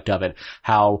aspect of it.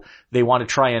 How they want to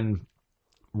try and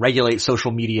regulate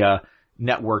social media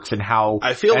networks and how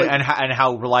I feel like, and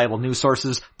how reliable news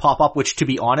sources pop up, which, to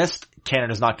be honest,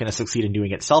 Canada's not going to succeed in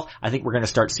doing it itself. I think we're going to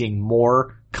start seeing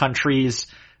more countries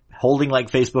holding like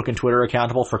Facebook and Twitter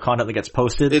accountable for content that gets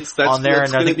posted on there.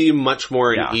 It's going to be much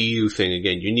more an EU thing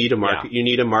again. You need a market. You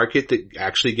need a market that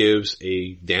actually gives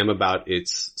a damn about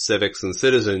its civics and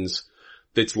citizens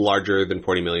that's larger than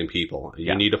 40 million people.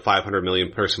 You need a 500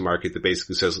 million person market that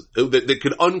basically says, that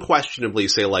could unquestionably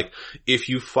say like, if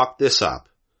you fuck this up,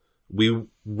 we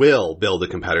will build a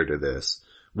competitor to this.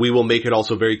 We will make it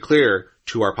also very clear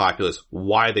to our populace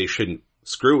why they shouldn't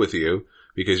screw with you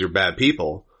because you're bad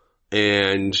people.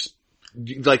 And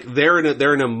like they're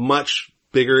in a much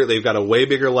bigger, they've got a way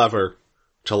bigger lever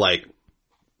to like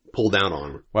pull down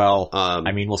on. Well,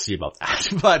 I mean, we'll see about that,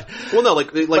 but. Well, no,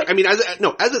 I mean, as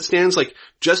it stands, like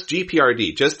just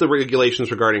GPRD, just the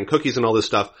regulations regarding cookies and all this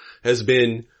stuff has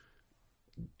been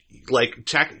like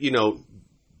tech,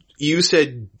 you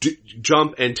said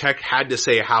jump and tech had to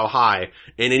say how high,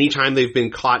 and anytime they've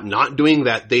been caught not doing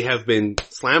that, they have been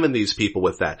slamming these people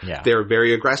with that. Yeah. They're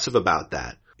very aggressive about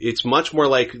that. It's much more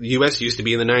like the US used to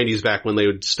be in the 90s back when they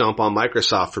would stomp on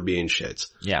Microsoft for being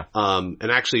shits. Yeah.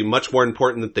 And actually much more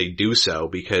important that they do so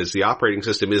because the operating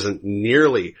system isn't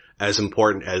nearly as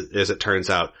important as it turns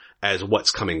out as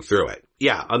what's coming through it.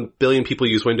 Yeah, 1 billion people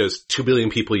use Windows, 2 billion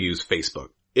people use Facebook.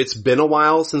 It's been a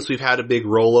while since we've had a big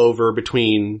rollover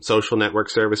between social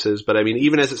network services, but I mean,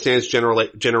 even as it stands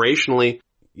generationally,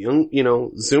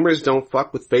 Zoomers don't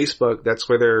fuck with Facebook. That's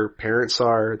where their parents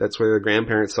are. That's where their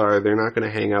grandparents are. They're not going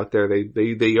to hang out there.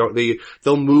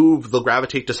 They'll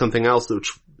gravitate to something else,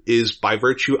 which is by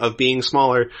virtue of being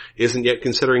smaller, isn't yet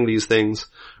considering these things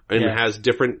and has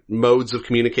different modes of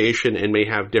communication and may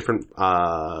have different,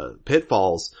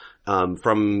 pitfalls.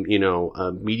 From,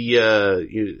 medium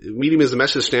as a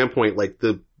message standpoint, like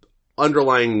the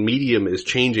underlying medium is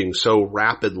changing so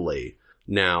rapidly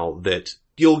now that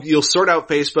you'll sort out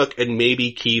Facebook and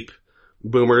maybe keep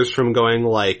boomers from going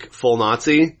like full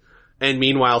Nazi, and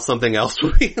meanwhile something else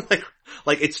will be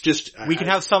like it's just we can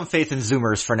have some faith in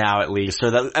Zoomers for now at least,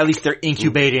 or that at least they're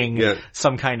incubating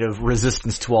some kind of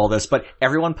resistance to all this. But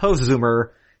everyone post Zoomer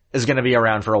is going to be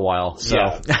around for a while. So,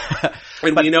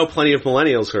 and we know plenty of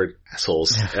millennials who are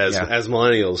assholes as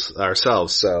millennials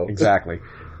ourselves. So exactly,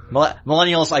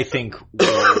 millennials I think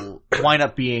will wind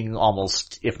up being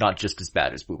almost, if not just as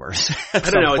bad as boomers. I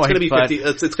don't know. It's going to be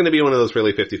 50. It's going to be one of those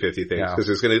really 50-50 things because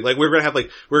there's going to we're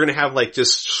going to have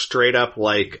just straight up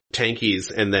like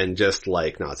tankies and then just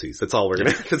like Nazis. That's all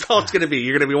that's all it's going to be.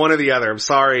 You're going to be one or the other. I'm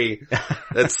sorry.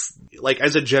 That's like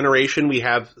as a generation we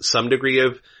have some degree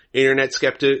of internet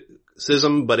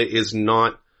skepticism, but it is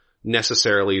not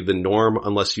necessarily the norm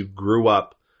unless you grew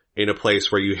up in a place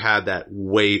where you had that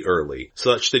way early,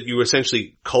 such that you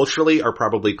essentially culturally are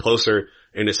probably closer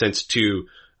in a sense to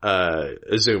a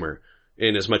Zoomer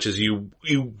in as much as you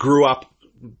grew up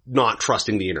not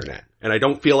trusting the internet. And I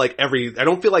don't feel like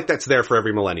that's there for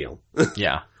every millennial.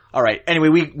 Yeah. All right.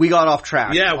 Anyway, we got off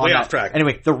track. Yeah, way off track.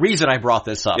 Anyway, the reason I brought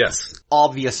this up,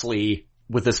 obviously,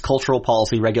 with this cultural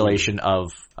policy regulation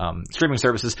of streaming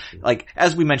services, like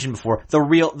as we mentioned before, the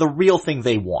real thing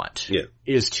they want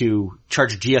is to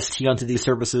charge GST onto these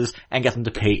services and get them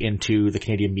to pay into the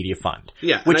Canadian Media Fund.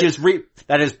 Yeah, which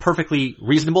that is perfectly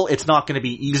reasonable. It's not going to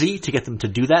be easy to get them to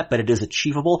do that, but it is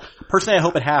achievable. Personally, I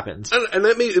hope it happens. And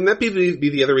that may be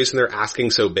the other reason they're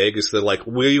asking so big is that like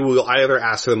we will either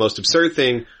ask for the most absurd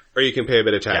thing or you can pay a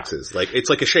bit of taxes. Like, it's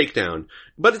like a shakedown.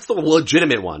 But it's the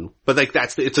legitimate one. But like,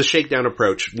 it's a shakedown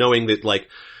approach, knowing that like,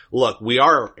 look, we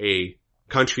are a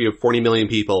country of 40 million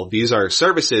people. These are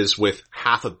services with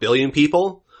 500 million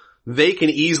people. They can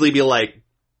easily be like,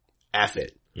 F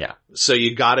it. Yeah. So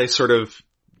you gotta sort of,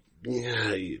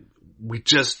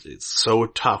 it's so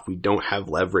tough. We don't have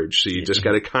leverage. So you just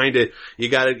gotta you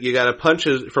gotta punch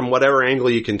it from whatever angle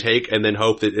you can take and then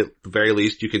hope that at the very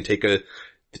least you can take a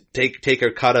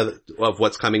cut of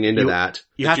what's coming into that.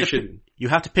 You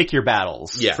have to pick your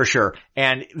battles, for sure.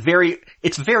 And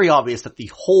it's very obvious that the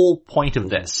whole point of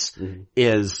this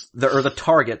is the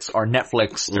targets are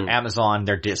Netflix, they're Amazon,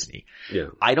 they're Disney. Yeah.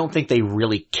 I don't think they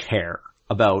really care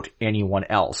about anyone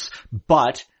else,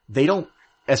 but they don't,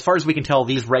 as far as we can tell,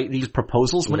 these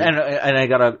proposals, and I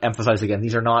gotta emphasize again,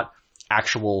 these are not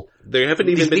actual. They haven't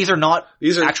even these are not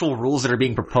these are actual rules that are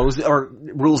being proposed or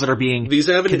rules that are being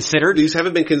considered. These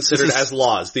haven't been considered as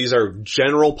laws. These are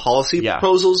general policy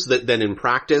proposals that then in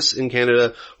practice in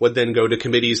Canada would then go to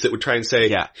committees that would try and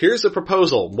say, here's a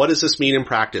proposal. What does this mean in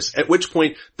practice? At which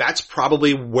point that's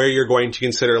probably where you're going to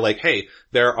consider like, hey,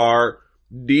 there are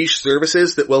niche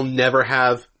services that will never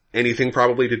have anything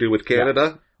probably to do with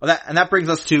Canada. Well, that brings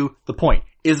us to the point.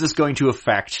 Is this going to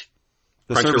affect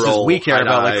the services we care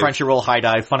about, like Crunchyroll,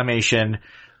 HiDive, Funimation,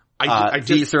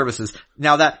 these services?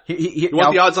 Now that, you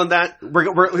want the odds on that?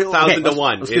 We're 1,000 to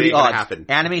 1. Let's do the odds. Happen.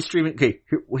 Anime streaming,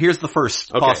 here's the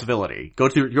first possibility. Go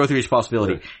through each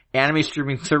possibility. Right. Anime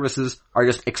streaming services are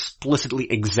just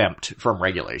explicitly exempt from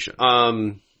regulation.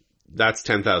 That's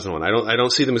 10,001. I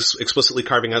don't see them explicitly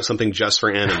carving out something just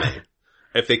for anime.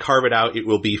 If they carve it out, it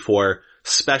will be for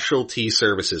specialty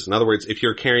services. In other words, if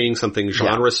you're carrying something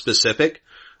genre specific,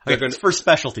 it's for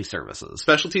specialty services.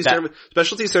 Specialty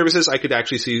services I could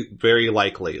actually see very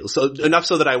likely. So enough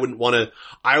so that I wouldn't want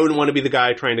to be the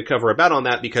guy trying to cover a bet on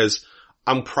that because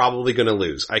I'm probably going to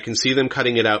lose. I can see them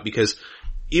cutting it out because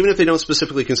even if they don't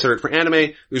specifically consider it for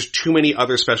anime, there's too many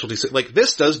other specialties. Like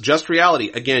this does Just Reality.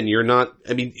 Again,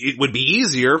 it would be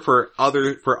easier for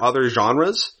other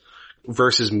genres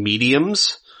versus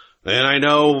mediums. And I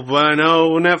know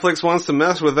Netflix wants to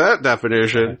mess with that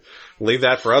definition. Leave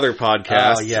that for other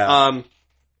podcasts.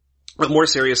 But more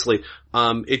seriously,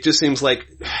 it just seems like,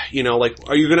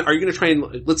 are you gonna try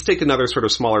and, let's take another sort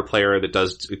of smaller player that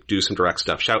does do some direct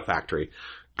stuff, Shout Factory.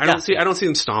 I don't see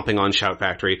them stomping on Shout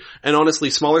Factory. And honestly,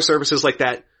 smaller services like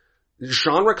that,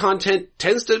 genre content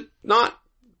tends to not,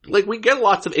 like we get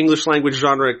lots of English language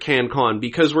genre CanCon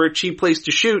because we're a cheap place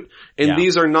to shoot, and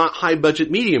these are not high budget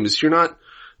mediums. You're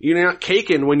not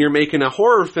caking when you're making a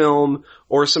horror film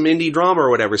or some indie drama or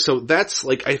whatever. So that's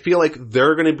like, I feel like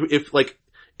they're gonna,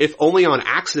 if only on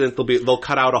accident they'll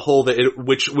cut out a hole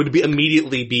which would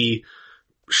immediately be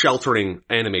sheltering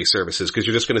anime services. Cause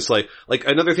you're just gonna say, like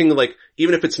another thing, like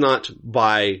even if it's not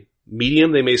by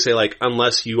medium, they may say like,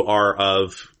 unless you are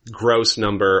of gross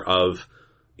number of,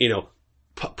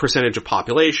 percentage of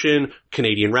population,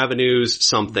 Canadian revenues,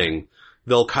 something.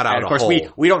 They'll cut out a hole. Of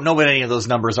course, we don't know what any of those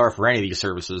numbers are for any of these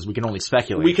services. We can only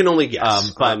speculate. We can only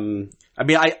guess.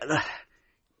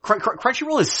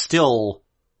 Crunchyroll is still,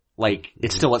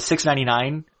 it's still at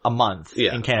 $6.99 a month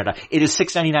in Canada. It is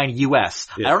 $6.99 US.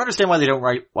 Yeah. I don't understand why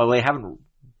they haven't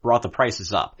brought the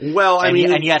prices up. Well,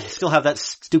 and yet still have that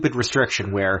stupid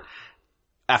restriction where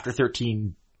after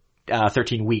 13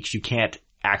 weeks you can't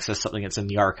access something that's in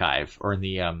the archive or in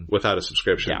the without a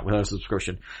subscription. Yeah, without a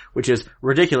subscription, which is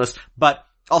ridiculous. But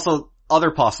also, other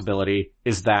possibility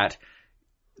is that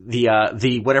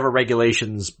the whatever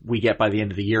regulations we get by the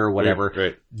end of the year or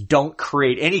whatever don't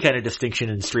create any kind of distinction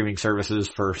in streaming services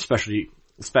for specialty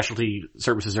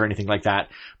services or anything like that.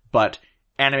 But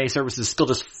anime services still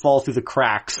just fall through the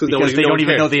cracks because they don't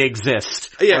even know they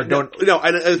exist. Yeah, I'm gonna put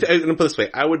it this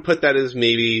way. I would put that as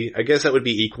maybe, I guess that would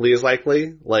be equally as likely.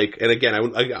 And again,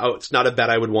 it's not a bet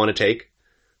I would want to take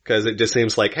because it just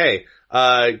seems like, hey,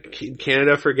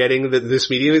 Canada forgetting that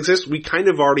this medium exists, we kind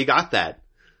of already got that.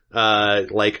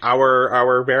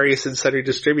 Our various insider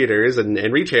distributors and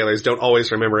retailers don't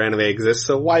always remember anime exists,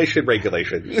 so why should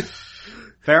regulation?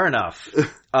 Fair enough.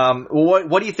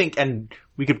 What do you think? And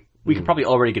we could probably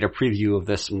already get a preview of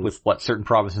this with what certain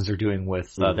provinces are doing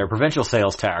with their provincial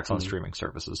sales tax on streaming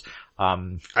services.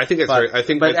 I think that's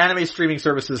but anime streaming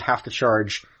services have to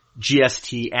charge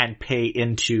GST and pay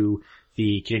into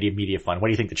the Canadian Media Fund. What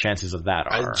do you think the chances of that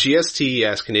are? GST,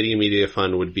 yes, Canadian Media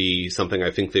Fund would be something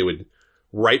I think they would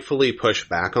rightfully push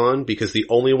back on because the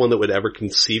only one that would ever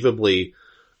conceivably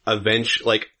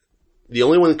the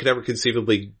only one that could ever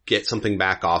conceivably get something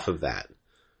back off of that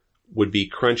would be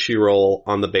Crunchyroll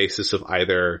on the basis of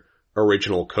either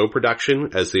original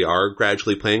co-production, as they are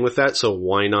gradually playing with that. So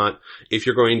why not, if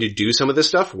you're going to do some of this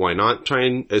stuff, why not try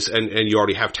and you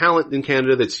already have talent in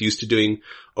Canada that's used to doing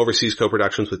overseas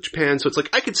co-productions with Japan. So it's like,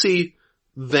 I could see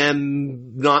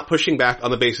them not pushing back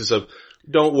on the basis of,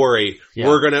 don't worry,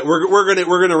 we're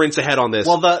gonna rinse ahead on this.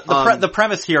 Well, the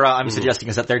premise here I'm suggesting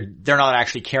is that they're not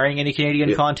actually carrying any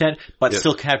Canadian content, but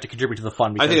still have to contribute to the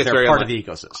fund because they're part of the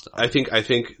ecosystem.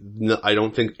 I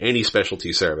don't think any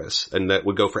specialty service, and that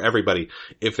would go for everybody,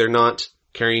 if they're not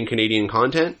carrying Canadian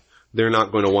content, they're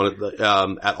not going to want it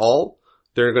at all.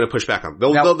 They're going to push back on.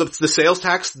 The sales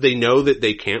tax, they know that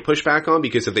they can't push back on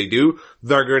because if they do,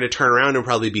 they're going to turn around and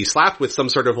probably be slapped with some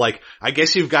sort of I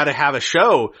guess you've got to have a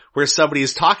show where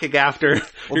somebody's talking after.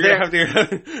 Well,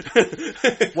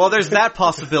 well, there's that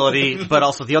possibility, but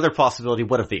also the other possibility,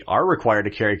 what if they are required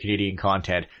to carry Canadian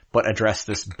content, but address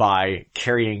this by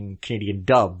carrying Canadian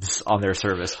dubs on their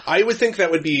service. I would think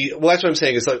that would be, well, that's what I'm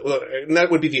saying is like, that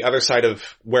would be the other side of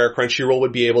where Crunchyroll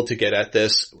would be able to get at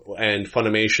this and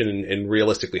Funimation and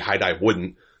realistically High Dive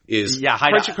wouldn't.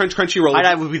 Crunchyroll. High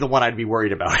Dive would be the one I'd be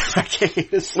worried about in that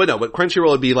case. Well, no, but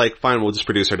Crunchyroll would be like, fine, we'll just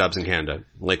produce our dubs in Canada.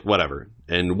 Like, whatever.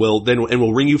 And we'll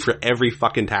ring you for every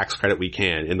fucking tax credit we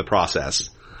can in the process.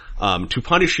 To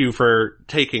punish you for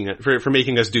for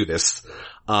making us do this.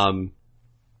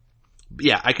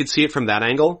 Yeah, I could see it from that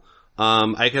angle.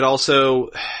 I could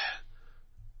also,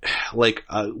 like,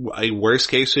 a worst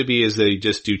case would be is they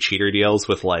just do cheater deals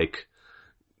with like,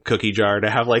 Cookie Jar to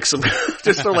have like some,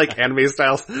 just for like anime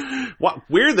styles. What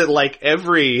weird that like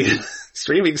every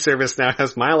streaming service now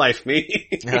has My Life Me.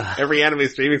 Every anime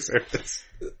streaming service.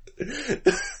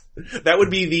 That would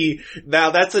be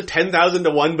now that's a 10,000 to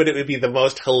 1, but it would be the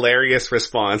most hilarious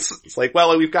response. It's like,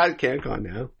 well, we've got CanCon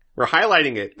now. We're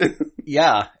highlighting it.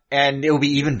 Yeah. And it would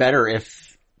be even better if,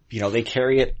 they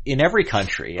carry it in every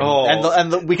country.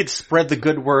 And we could spread the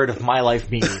good word of My Life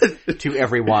Me to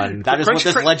everyone. That is what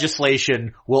this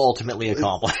legislation will ultimately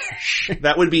accomplish.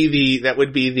 That would be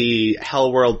the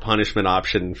hell world punishment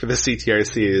option for the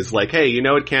CTRC is like, hey, you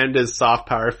know what Canada's soft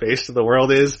power face to the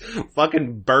world is?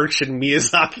 Fucking Birch and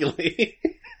Miyazaki Lee.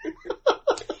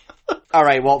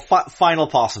 Alright, well, final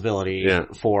possibility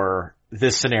for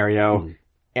this scenario.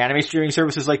 Anime streaming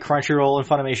services like Crunchyroll and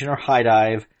Funimation or High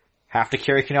Dive have to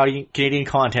carry Canadian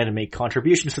content and make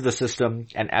contributions to the system,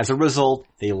 and as a result,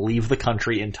 they leave the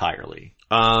country entirely.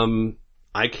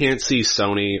 I can't see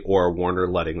Sony or Warner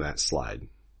letting that slide.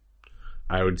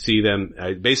 I would see them,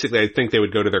 I think they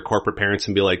would go to their corporate parents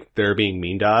and be like, they're being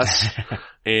mean to us,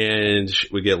 and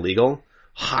we get legal.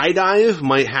 High Dive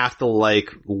might have to like,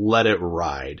 let it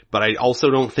ride, but I also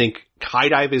don't think High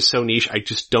Dive is so niche, I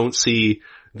just don't see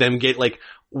them get like,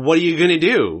 what are you gonna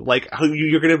do? Like,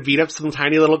 you're gonna beat up some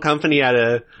tiny little company out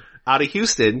of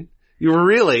Houston?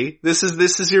 This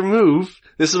is your move.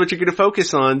 This is what you're gonna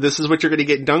focus on. This is what you're gonna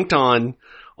get dunked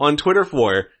on Twitter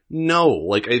for. No,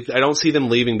 like, I don't see them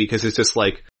leaving because it's just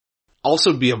like,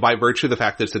 also by virtue of the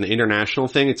fact that it's an international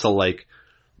thing, it's like,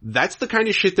 that's the kind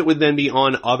of shit that would then be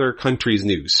on other countries'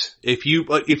 news. If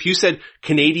you said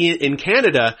in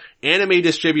Canada, anime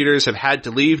distributors have had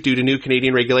to leave due to new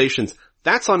Canadian regulations,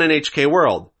 that's on NHK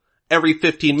World every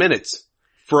 15 minutes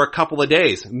for a couple of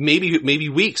days, maybe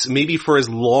weeks, maybe for as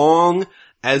long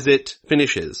as it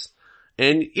finishes.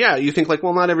 And yeah, you think like,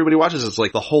 well, not everybody watches. It's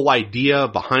like the whole idea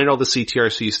behind all the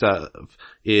CTRC stuff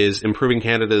is improving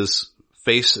Canada's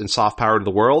face and soft power to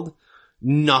the world.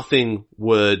 Nothing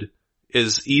would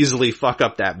as easily fuck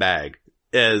up that bag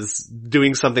as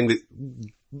doing something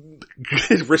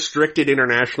that restricted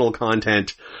international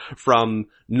content from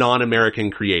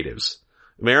non-American creatives.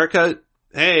 America,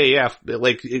 hey, yeah,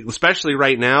 like, especially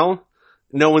right now,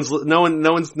 no one's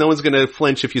gonna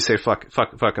flinch if you say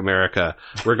fuck America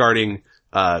regarding,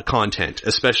 content.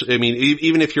 Especially, I mean,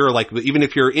 even if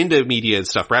you're into media and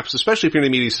stuff, perhaps especially if you're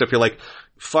into media stuff, you're like,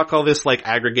 fuck all this like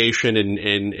aggregation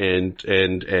and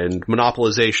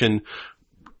monopolization.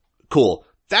 Cool.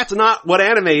 That's not what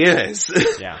anime is.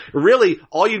 Yeah. Really,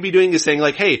 all you'd be doing is saying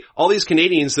like, hey, all these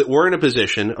Canadians that were in a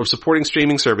position of supporting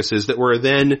streaming services that were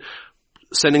then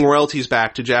sending royalties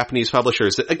back to Japanese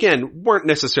publishers that, again, weren't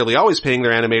necessarily always paying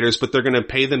their animators, but they're gonna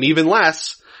pay them even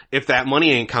less if that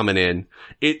money ain't coming in.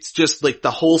 It's just like the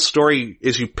whole story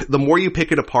is the more you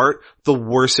pick it apart, the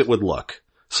worse it would look.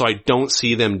 So I don't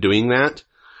see them doing that.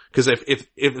 Cause if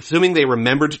assuming they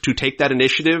remembered to take that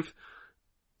initiative,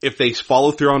 if they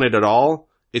follow through on it at all,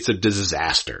 it's a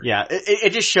disaster. Yeah,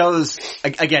 it just shows,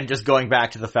 again, just going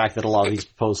back to the fact that a lot of these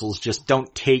proposals just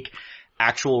don't take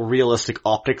actual realistic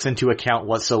optics into account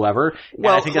whatsoever.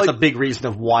 Well, and I think that's a big reason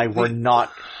of why we're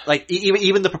not, like,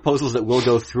 even the proposals that will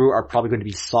go through are probably going to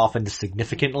be softened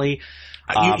significantly.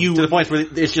 To the point where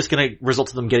it's just going to result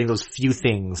in them getting those few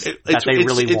things that they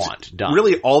really want done.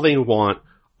 Really, all they want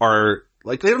are,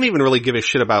 like, they don't even really give a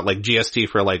shit about, like, GST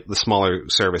for, like, the smaller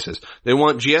services. They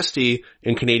want GST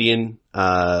and Canadian,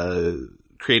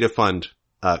 Creative Fund,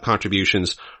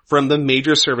 contributions from the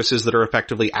major services that are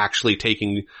effectively actually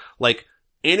taking, like,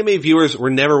 anime viewers were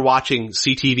never watching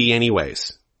CTV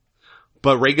anyways,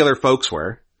 but regular folks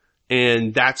were.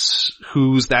 And that's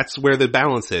where the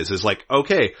balance is like,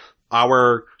 okay,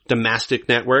 our domestic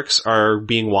networks are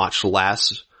being watched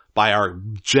less by our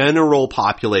general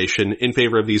population in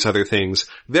favor of these other things.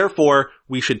 Therefore,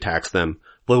 we should tax them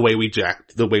the way we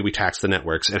tax the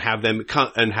networks and have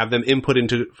them input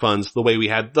into funds the way we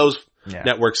had those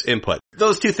networks input.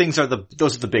 Those two things are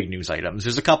those are the big news items.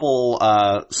 There's a couple,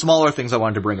 smaller things I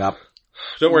wanted to bring up.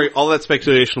 Don't worry, all that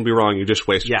speculation will be wrong. You just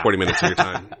wasted 40 minutes of your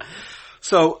time.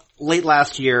 So, late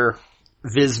last year,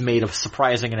 Viz made a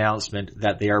surprising announcement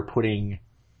that they are putting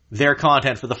their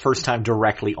content for the first time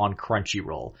directly on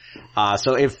Crunchyroll.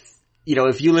 So if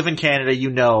you live in Canada,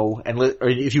 or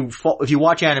if you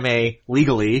watch anime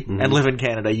legally and live in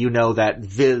Canada, you know that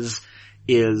Viz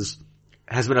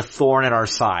has been a thorn in our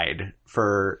side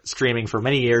for streaming for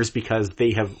many years because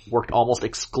they have worked almost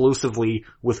exclusively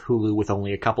with Hulu with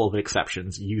only a couple of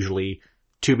exceptions, usually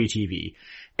Tubi TV.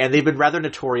 And they've been rather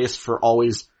notorious for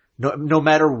always, no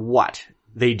matter what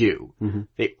they do,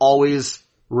 they always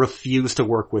refuse to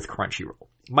work with Crunchyroll.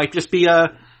 Might just be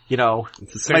a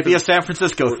San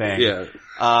Francisco thing. Yeah.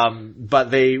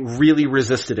 But they really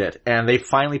resisted it, and they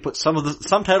finally put some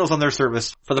titles on their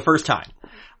service for the first time.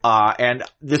 And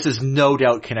this is no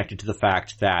doubt connected to the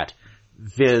fact that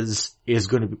Viz is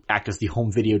going to act as the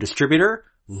home video distributor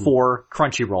for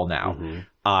Crunchyroll now.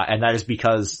 And that is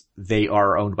because they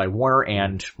are owned by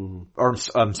Warner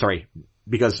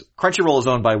because Crunchyroll is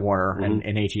owned by Warner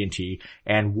and AT&T,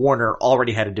 and Warner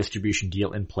already had a distribution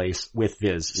deal in place with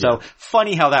Viz. So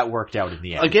funny how that worked out in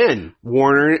the end. Again,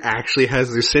 Warner actually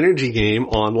has their synergy game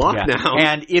on lock now.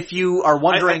 And if you are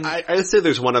wondering, I would say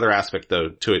there's one other aspect though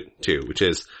to it too, which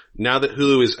is now that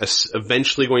Hulu is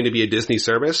eventually going to be a Disney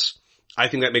service, I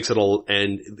think that makes it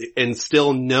and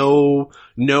still no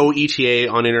ETA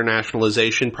on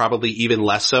internationalization, probably even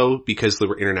less so because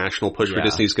the international push for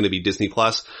Disney is going to be Disney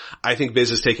Plus. I think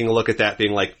Viz is taking a look at that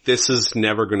being like, this is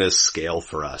never going to scale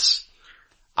for us.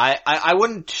 I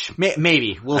wouldn't,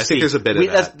 maybe, we'll see. I think there's a bit of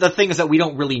that. The thing is that we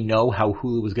don't really know how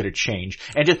Hulu is going to change.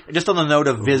 And just on the note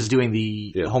of Viz doing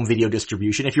the home video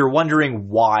distribution, if you're wondering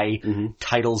why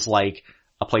titles like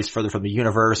A Place Further from the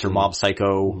Universe or Mob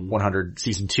Psycho 100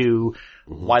 Season 2,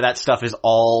 why that stuff is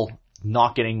all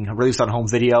not getting released on home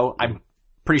video, I'm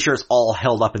pretty sure it's all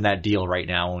held up in that deal right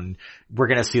now, and we're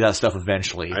gonna see that stuff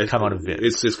eventually come out of Viz.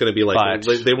 It's just gonna be like,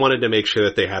 they wanted to make sure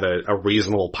that they had a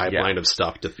reasonable pipeline of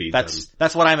stuff to feed them.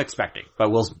 That's what I'm expecting, but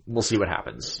we'll see what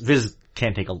happens. Viz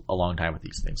can take a long time with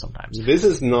these things sometimes. Viz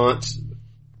is not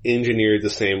engineered the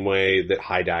same way that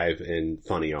High Dive and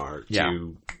Funny are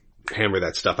to hammer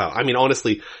that stuff out. I mean,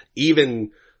 honestly,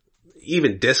 even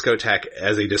Discotech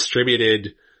as a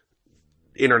distributed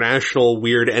international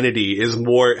weird entity has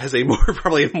probably a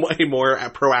more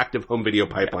proactive home video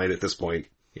pipeline at this point.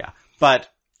 Yeah. But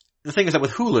the thing is that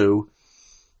with Hulu,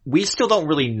 we still don't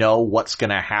really know what's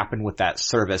going to happen with that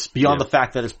service beyond the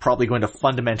fact that it's probably going to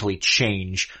fundamentally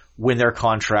change when their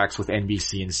contracts with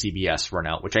NBC and CBS run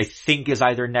out, which I think is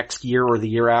either next year or the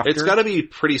year after. It's got to be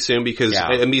pretty soon because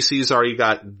NBC's already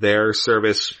got their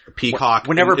service, Peacock,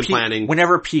 in planning.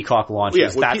 Whenever Peacock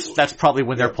launches, that's probably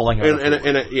when they're pulling out.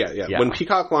 When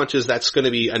Peacock launches, that's going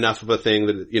to be enough of a thing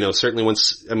that, certainly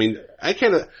once,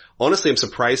 honestly, I'm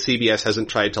surprised CBS hasn't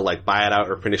tried to buy it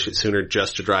out or finish it sooner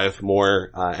just to drive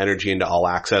more energy into All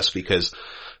Access because,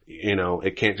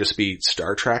 it can't just be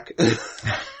Star Trek.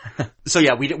 So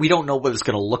we don't know what it's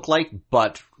going to look like,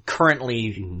 but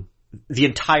currently the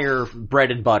entire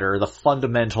bread and butter, the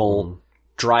fundamental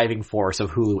driving force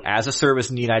of Hulu as a service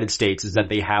in the United States is that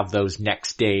they have those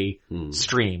next day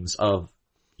streams of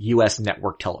US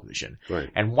network television. Right.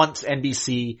 And once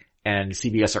NBC and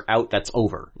CBS are out, that's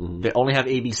over. They only have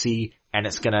ABC, and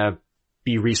it's gonna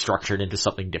be restructured into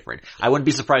something different. I wouldn't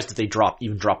be surprised if they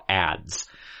even drop ads.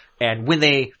 And when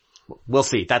we'll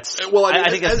see. I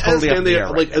think that's totally up in the air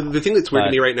right now. The thing that's weird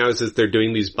to me right now is they're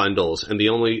doing these bundles, and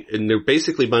they're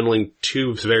basically bundling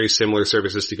two very similar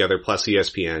services together plus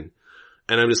ESPN.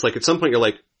 And I'm just like, at some point you're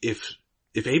like, if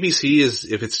ABC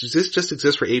if it's just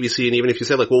exists for ABC, and even if you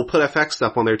said we'll put FX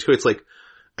stuff on there too, it's like,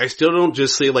 I still don't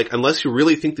just say unless you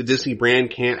really think the Disney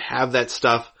brand can't have that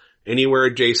stuff anywhere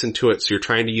adjacent to it, so you're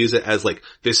trying to use it as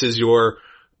this is your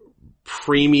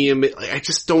premium. I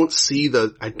just don't see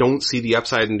the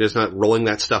upside in just not rolling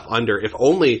that stuff under, if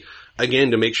only,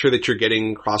 again, to make sure that you're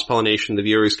getting cross-pollination, the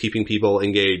viewers, keeping people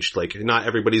engaged. Not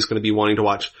everybody's going to be wanting to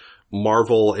watch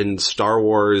Marvel and Star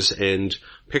Wars and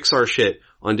Pixar shit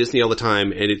on Disney all the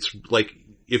time, and it's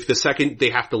if the second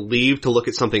they have to leave to look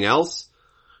at something else,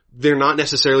 they're not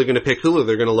necessarily going to pick Hulu.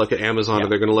 They're going to look at Amazon or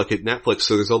they're going to look at Netflix.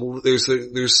 So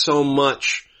there's so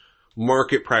much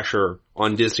market pressure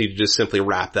on Disney to just simply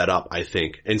wrap that up, I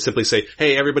think, and simply say,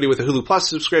 hey, everybody with a Hulu Plus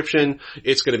subscription,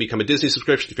 it's going to become a Disney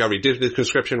subscription. If you already did the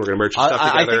subscription, we're going to merge the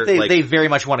stuff together. I think they very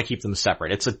much want to keep them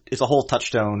separate. It's a whole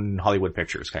Touchstone Hollywood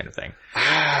Pictures kind of thing.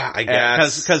 I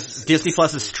guess. Because Disney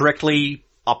Plus is strictly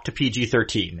up to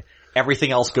PG-13.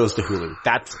 Everything else goes to Hulu.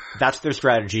 That's their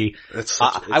strategy.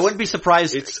 I wouldn't be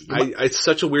surprised. It's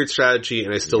such a weird strategy,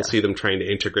 and I still see them trying to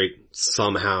integrate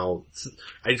somehow.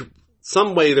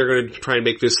 Some way they're going to try and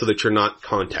make this so that you're not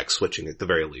context switching at the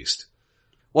very least.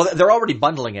 Well, they're already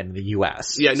bundling it in the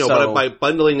US. Yeah, no, but by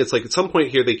bundling, it's like at some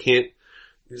point here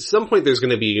at some point there's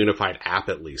going to be a unified app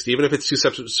at least. Even if it's 2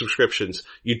 separate subscriptions,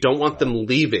 you don't want them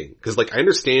leaving. Cause like I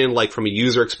understand like from a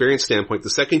user experience standpoint, the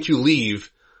second you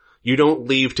leave, you don't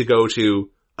leave to go to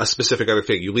a specific other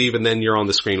thing. You leave and then you're on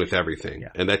the screen with everything. Yeah.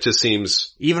 And that just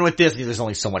seems... Even with Disney, there's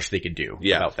only so much they can do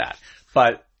about that.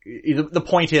 But the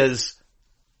point is,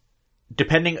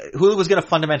 Hulu was going to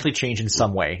fundamentally change in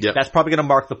some way. Yep. That's probably going to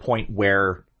mark the point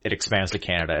where it expands to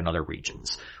Canada and other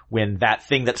regions. When that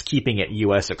thing that's keeping it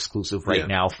US exclusive right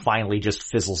now finally just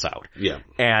fizzles out. Yeah.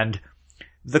 And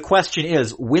the question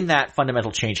is, when that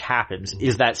fundamental change happens,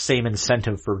 is that same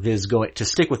incentive for Viz to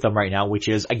stick with them right now, which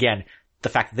is, again, the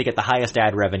fact that they get the highest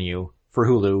ad revenue for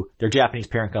Hulu. Their Japanese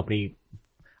parent company,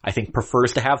 I think,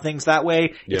 prefers to have things that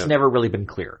way. Yeah. It's never really been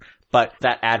clear. But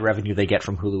that ad revenue they get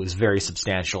from Hulu is very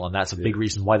substantial, and that's a big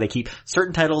reason why they keep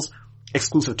certain titles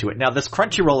exclusive to it. Now, this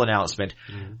Crunchyroll announcement,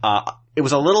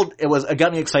 it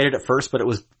got me excited at first, but it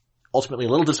was ultimately a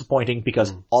little disappointing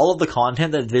because all of the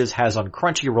content that Viz has on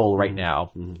Crunchyroll right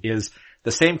now is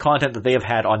the same content that they have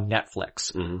had on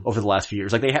Netflix over the last few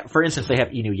years. Like for instance, they have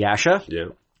Inuyasha. Yeah.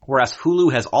 Whereas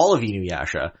Hulu has all of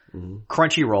Inuyasha,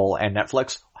 Crunchyroll and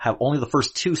Netflix have only the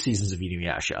first 2 seasons of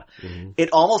Inuyasha.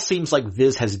 It almost seems like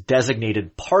Viz has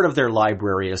designated part of their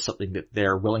library as something that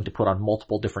they're willing to put on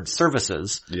multiple different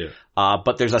services. Yeah.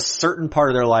 But there's a certain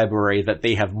part of their library that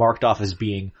they have marked off as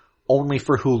being only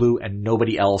for Hulu and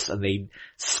nobody else, and they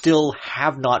still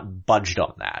have not budged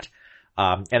on that.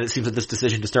 And it seems that this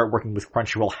decision to start working with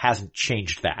Crunchyroll hasn't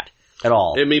changed that at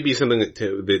all. It may be something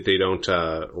that they don't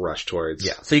rush towards.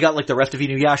 Yeah. So you got like the rest of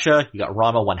Inuyasha, you got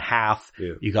Ranma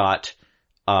 1/2, you got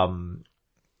a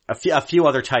few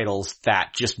other titles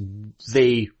that just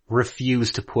they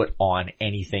refuse to put on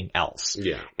anything else.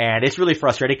 Yeah. And it's really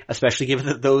frustrating, especially given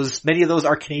that many of those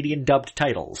are Canadian dubbed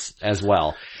titles as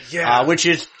well. Yeah. Which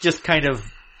is just kind of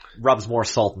rubs more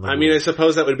salt in the wound. I mean, I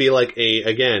suppose that would be like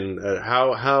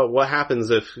what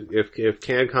happens if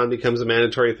CanCon becomes a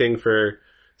mandatory thing for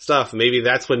stuff? Maybe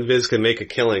that's when Viz can make a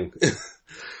killing.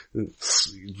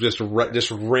 just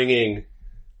ringing,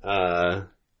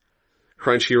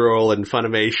 Crunchyroll and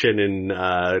Funimation and,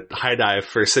 HIDIVE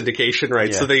for syndication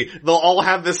rights. So they'll all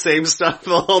have the same stuff.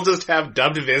 They'll all just have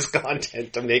dubbed Viz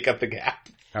content to make up the gap.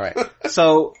 Alright.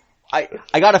 So, I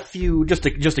got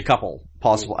just a couple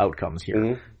possible outcomes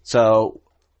here. So,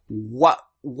 what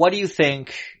do you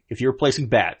think, if you're placing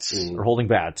bets, or holding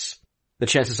bets, the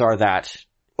chances are that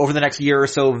over the next year or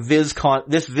so, this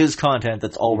Viz content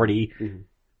that's already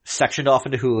sectioned off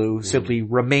into Hulu simply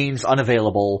remains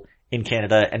unavailable in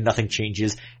Canada and nothing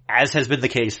changes, as has been the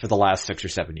case for the last 6 or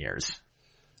 7 years?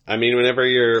 I mean, whenever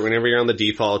you're on the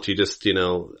default, you just,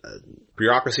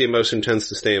 bureaucracy in motion tends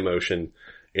to stay in motion.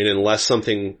 And unless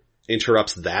something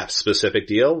interrupts that specific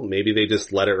deal, maybe they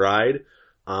just let it ride.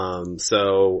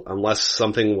 So unless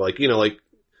something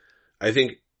I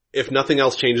think if nothing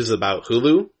else changes about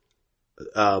Hulu,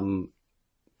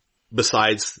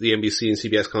 besides the NBC and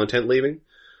CBS content leaving,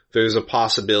 there's a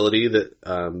possibility that,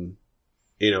 and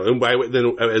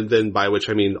then by which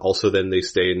I mean also then they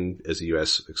stay in as a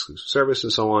U.S. exclusive service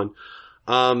and so on.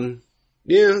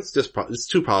 It's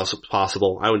too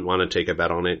possible. I wouldn't want to take a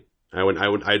bet on it.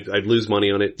 I'd lose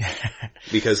money on it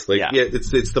because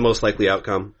it's the most likely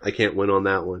outcome. I can't win on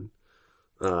that one.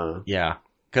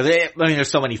 Cause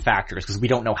there's so many factors because we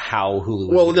don't know how Hulu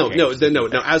is. Well, no.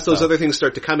 Now, as those other things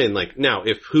start to come in, like now,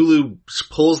 if Hulu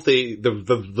pulls the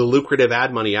lucrative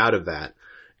ad money out of that,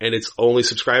 and it's only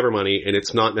subscriber money, and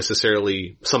it's not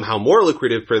necessarily somehow more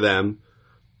lucrative for them,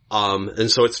 and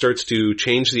so it starts to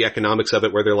change the economics of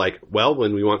it, where they're like, well,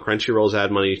 when we want Crunchyroll's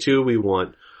ad money too, we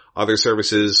want other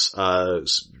services,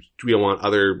 we want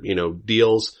other,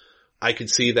 deals. I could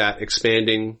see that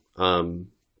expanding,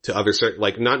 to other,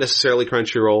 not necessarily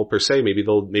Crunchyroll per se. Maybe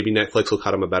Netflix will cut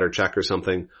them a better check or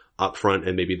something up front,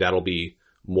 and maybe that'll be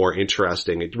more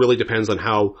interesting. It really depends on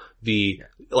how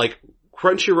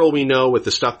Crunchyroll, we know with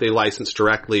the stuff they license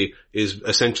directly is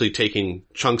essentially taking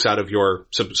chunks out of your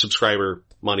subscriber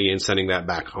money and sending that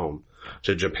back home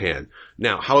to Japan.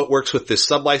 Now, how it works with this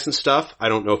sub-license stuff, I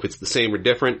don't know if it's the same or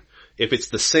different. If it's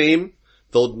the same,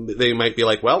 they might be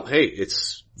like, well, hey,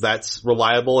 that's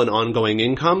reliable and ongoing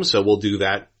income, so we'll do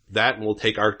that, and we'll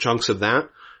take our chunks of that,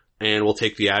 and we'll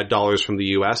take the ad dollars from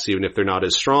the US, even if they're not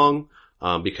as strong,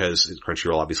 because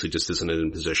Crunchyroll obviously just isn't in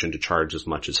a position to charge as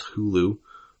much as Hulu,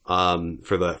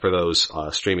 for those,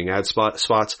 streaming ad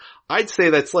spots. I'd say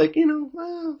that's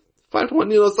 5-1,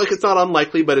 it's not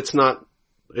unlikely, but it's not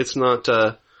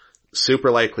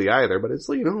super likely either, but it's,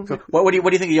 What do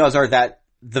you think the odds are that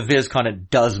the Viz content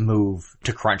does move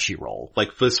to Crunchyroll?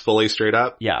 Like this fully straight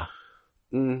up? Yeah.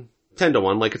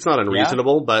 10-1. Like, it's not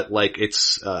unreasonable, but like,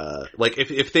 it's, like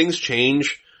if things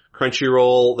change,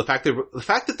 Crunchyroll, the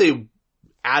fact that they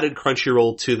added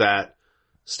Crunchyroll to that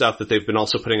stuff that they've been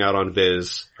also putting out on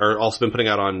Viz, or also been putting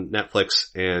out on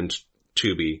Netflix and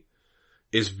Tubi,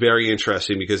 is very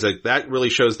interesting because like that really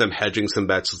shows them hedging some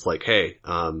bets. It's like, hey,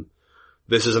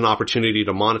 this is an opportunity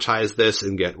to monetize this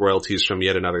and get royalties from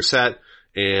yet another set.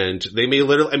 And they may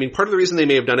literally, I mean, part of the reason they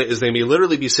may have done it is they may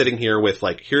literally be sitting here with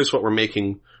like, here's what we're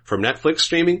making from Netflix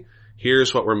streaming,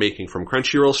 here's what we're making from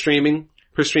Crunchyroll streaming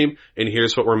per stream, and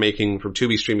here's what we're making from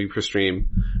Tubi streaming per stream,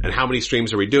 and how many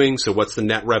streams are we doing, so what's the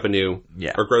net revenue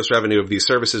or gross revenue of these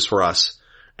services for us.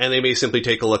 And they may simply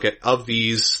take a look at, of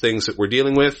these things that we're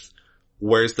dealing with,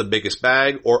 where's the biggest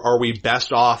bag, or are we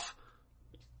best off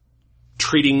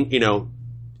treating,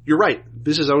 you're right,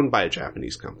 this is owned by a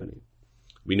Japanese company.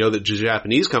 We know that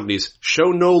Japanese companies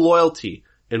show no loyalty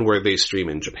in where they stream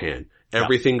in Japan.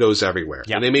 Everything goes everywhere.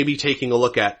 And they may be taking a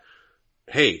look at,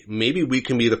 hey, maybe we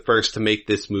can be the first to make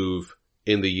this move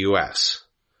in the US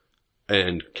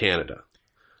and Canada.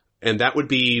 And that would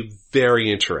be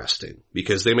very interesting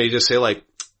because they may just say like,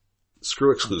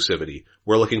 screw exclusivity.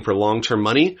 We're looking for long-term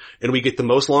money, and we get the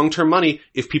most long-term money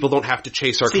if people don't have to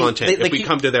chase our content if we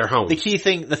come to their home. The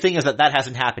thing is that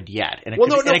hasn't happened yet, and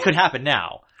it could happen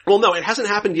now. Well, no, it hasn't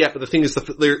happened yet, but the thing is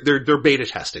they're beta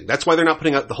testing. That's why they're not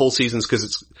putting out the whole seasons,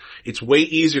 because it's way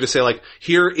easier to say like,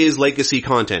 here is legacy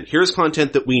content. Here's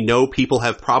content that we know people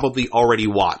have probably already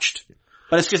watched.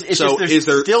 But there's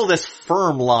still this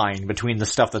firm line between the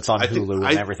stuff that's on Hulu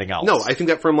and everything else. No, I think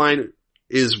that firm line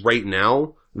is right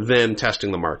now them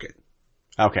testing the market.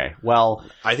 Okay, well,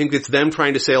 I think it's them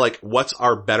trying to say like, what's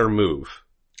our better move?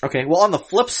 Okay, well on the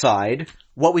flip side,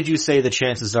 what would you say the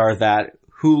chances are that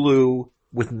Hulu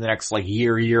within the next like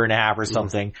year and a half or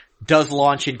something does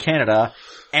launch in Canada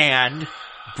and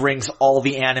brings all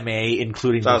the anime,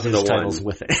 including the Viz titles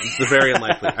with it? It's very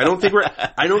unlikely. I don't think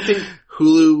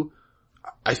Hulu,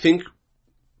 I think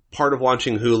part of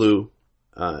launching Hulu,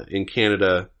 in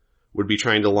Canada would be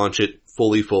trying to launch it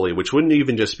fully, which wouldn't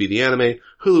even just be the anime.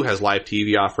 Hulu has live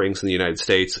TV offerings in the United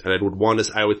States, and I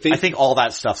think all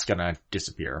that stuff's gonna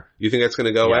disappear. You think that's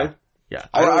gonna go away? Yeah.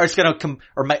 Or it's gonna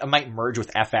might merge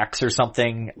with FX or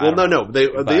something. Well, no. They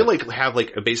like have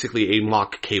like basically a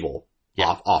mock cable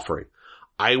offering.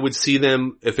 I would see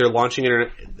them, if they're launching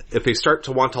it, if they start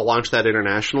to want to launch that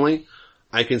internationally,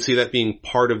 I can see that being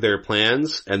part of their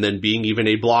plans and then being even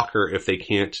a blocker if they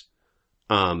can't,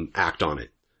 act on it.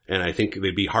 And I think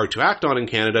they'd be hard to act on in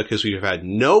Canada because we've had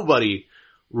nobody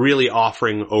really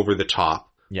offering over the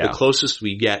top. Yeah. The closest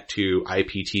we get to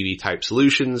IPTV type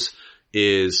solutions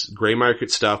is gray market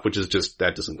stuff, which is just,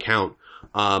 that doesn't count.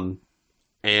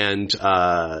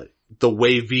 The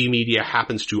way V Media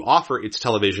happens to offer its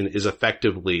television is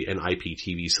effectively an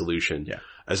IPTV solution. Yeah.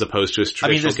 As opposed to a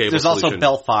traditional cable there's solution. There's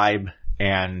also Bell5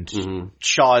 and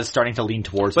Shaw is starting to lean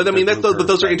towards. But I mean,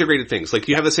 those are integrated things. Like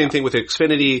you have the same thing with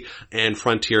Xfinity and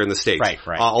Frontier in the States.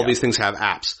 Right. All these things have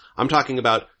apps. I'm talking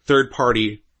about third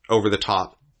party over the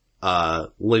top,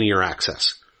 linear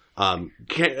access.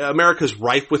 America's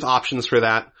rife with options for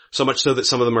that. So much so that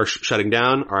some of them are shutting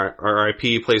down our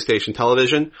IP PlayStation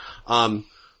television.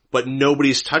 But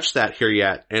nobody's touched that here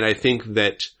yet. And I think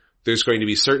that there's going to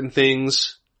be certain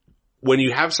things when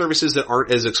you have services that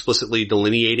aren't as explicitly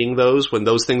delineating those, when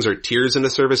those things are tiers in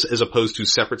a service as opposed to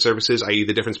separate services, i.e.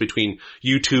 the difference between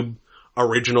YouTube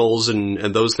originals and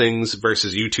those things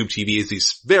versus YouTube TV is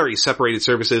these very separated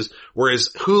services. Whereas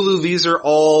Hulu, these are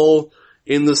all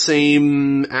in the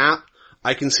same app.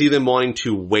 I can see them wanting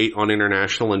to wait on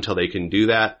international until they can do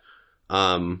that.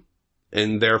 And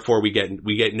therefore we get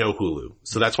no Hulu.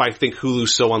 So that's why I think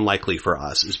Hulu's so unlikely for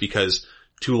us, is because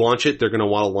to launch it, they're going to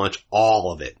want to launch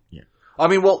all of it. Yeah. I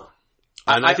mean, well,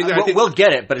 I think we'll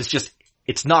get it, but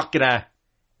it's not gonna,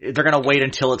 they're gonna wait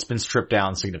until it's been stripped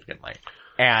down significantly.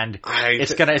 And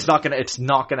it's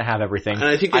not gonna have everything. And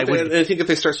I think if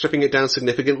they start stripping it down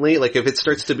significantly, like if it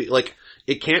starts to be like,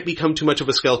 it can't become too much of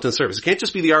a skeleton service. It can't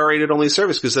just be the R-rated only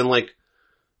service, because then like,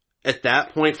 at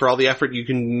that point, for all the effort you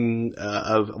can,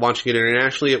 of launching it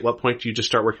internationally, at what point do you just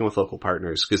start working with local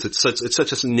partners? Because it's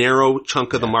such a narrow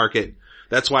chunk of the market.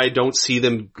 That's why I don't see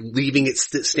them leaving it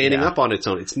standing up on its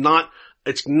own. It's not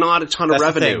a ton of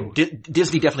revenue.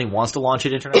 Disney definitely wants to launch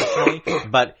it internationally,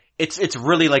 but it's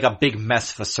really like a big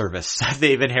mess of a service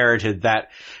they've inherited that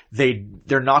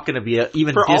they're not going to be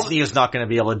even Disney is not going to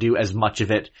be able to do as much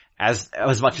of it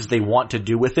as much as they want to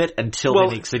do with it until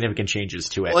they make significant changes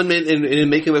to it. Well, and in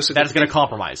making those, that is going to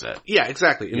compromise it. Yeah,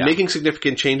 exactly. In making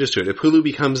significant changes to it, if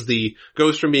Hulu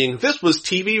goes from being, this was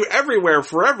TV everywhere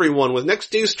for everyone with next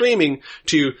day streaming,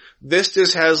 to this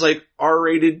just has like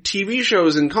R-rated TV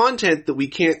shows and content that we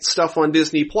can't stuff on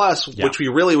Disney Plus, which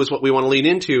really was what we want to lean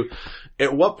into.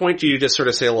 At what point do you just sort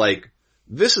of say like,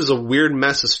 this is a weird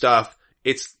mess of stuff.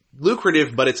 It's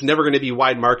lucrative, but it's never going to be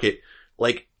wide market.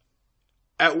 Like,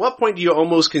 at what point do you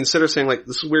almost consider saying like,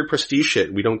 this is weird prestige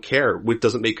shit, we don't care, it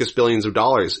doesn't make us billions of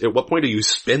dollars? At what point do you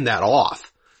spin that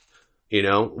off? You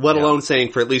know, let alone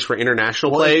saying at least for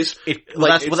international plays.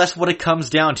 That's what it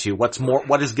comes down to.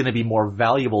 What is going to be more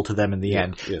valuable to them in the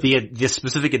end? Yeah. The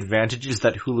specific advantages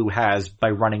that Hulu has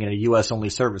by running in a US only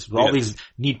service with all these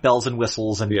neat bells and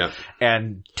whistles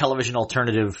and television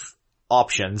alternative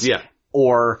options. Yeah.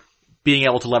 Or being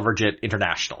able to leverage it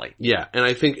internationally. Yeah, and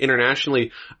I think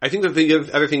internationally, I think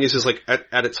the other thing is like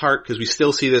at its heart, because we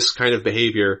still see this kind of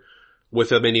behavior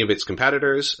with many of its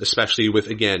competitors, especially with,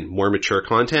 again, more mature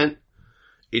content.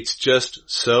 It's just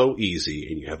so easy,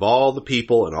 and you have all the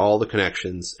people and all the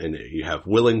connections, and you have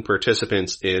willing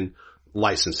participants in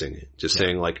licensing it. Just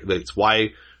saying like, that's why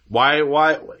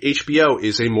HBO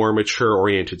is a more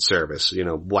mature-oriented service, you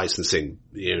know, licensing,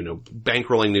 you know,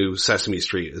 bankrolling new Sesame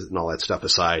Street and all that stuff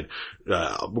aside,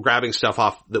 grabbing stuff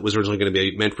off that was originally going to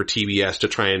be meant for TBS to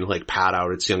try and like pad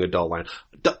out its young adult line.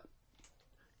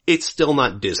 It's still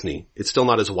not Disney. It's still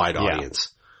not as wide audience.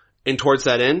 And towards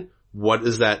that end, what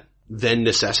does that then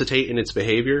necessitate in its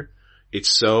behavior?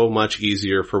 It's so much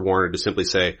easier for Warner to simply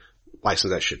say,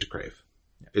 license that shit to Crave.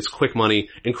 It's quick money,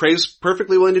 and Crave's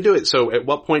perfectly willing to do it. So at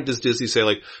what point does Disney say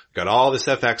like, got all this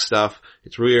FX stuff,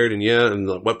 it's weird, and and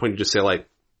at what point do you just say like,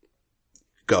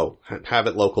 go, have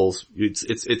it locals,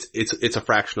 it's a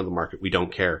fraction of the market, we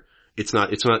don't care. It's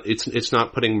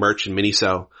not putting merch in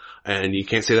Miniso, and you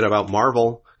can't say that about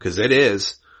Marvel, cause it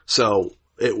is. So,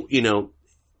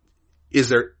 is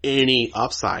there any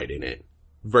upside in it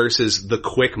versus the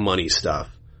quick money stuff,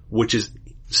 which is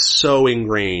so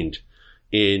ingrained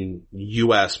in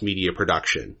U.S. media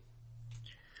production?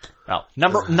 Well,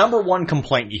 number one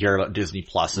complaint you hear about Disney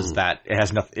Plus is that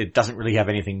it doesn't really have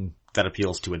anything that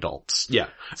appeals to adults. Yeah.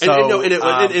 So, and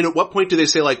at what point do they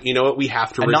say like, you know what, we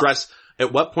have to redress?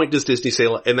 At what point does Disney say,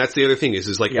 and that's the other thing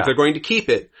is like, if they're going to keep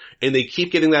it, and they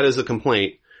keep getting that as a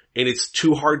complaint, and it's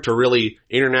too hard to really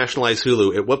internationalize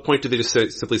Hulu, at what point do they just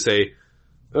simply say,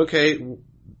 okay,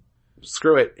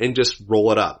 screw it, and just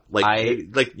roll it up? I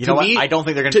don't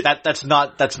think they're gonna, that's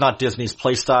not Disney's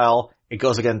play style. It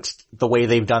goes against the way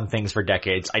they've done things for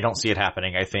decades. I don't see it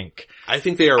happening. I think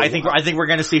they are. I think we're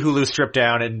gonna see Hulu stripped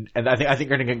down, and I think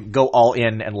they're gonna go all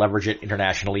in and leverage it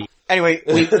internationally. Anyway,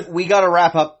 we gotta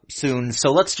wrap up soon,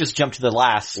 so let's just jump to the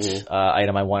last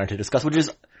item I wanted to discuss, which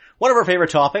is one of our favorite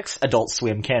topics, Adult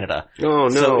Swim Canada. Oh no.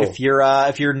 So if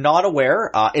you're not aware,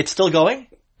 it's still going,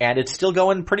 and it's still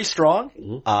going pretty strong.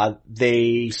 Mm-hmm.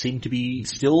 They seem to be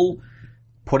still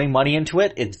putting money into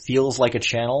it. It feels like a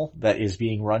channel that is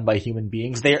being run by human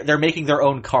beings. They're making their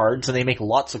own cards, and they make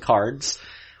lots of cards.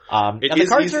 And the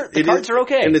cards are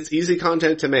okay. And it's easy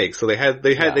content to make, so they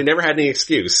never had any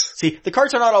excuse. See, the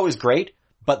cards are not always great,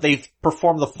 but they've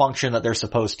performed the function that they're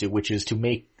supposed to, which is to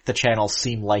make the channel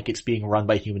seem like it's being run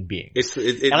by human beings.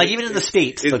 Even in the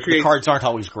States, the cards aren't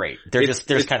always great. They're just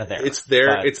kind of there. It's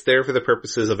there for the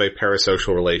purposes of a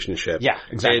parasocial relationship. Yeah,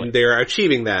 exactly. And they're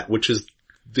achieving that, which is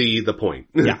the point.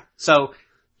 Yeah. So,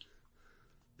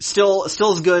 still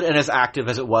as good and as active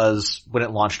as it was when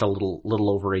it launched a little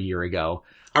over a year ago.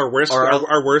 Our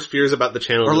worst fears about the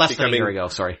channel, or less than a year ago.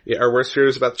 Sorry. Yeah, our worst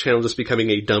fears about the channel just becoming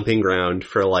a dumping ground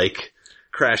for like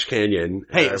Crash Canyon.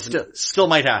 Hey, still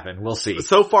might happen. We'll see.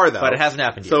 So far though. But it hasn't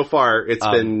happened yet. So far, it's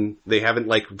been, they haven't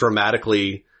like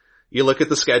dramatically, you look at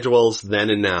the schedules then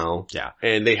and now. Yeah.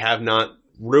 And they have not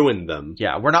ruined them.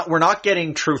 Yeah, we're not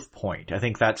getting Truth Point. I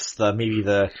think that's maybe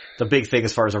the big thing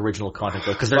as far as original content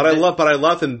goes. But I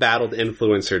love Embattled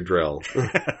Influencer Drill.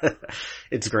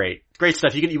 It's great. Great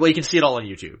stuff. You can see it all on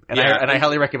YouTube. And I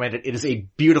highly recommend it. It is a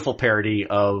beautiful parody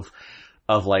of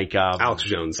Alex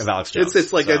Jones. Of Alex Jones.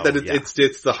 It's like it's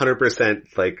the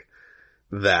 100% like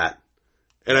that.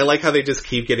 And I like how they just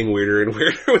keep getting weirder and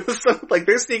weirder with some, like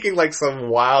they're sneaking like some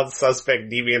wild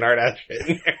suspect DeviantArt shit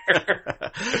in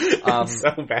there. It's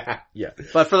so bad. Yeah.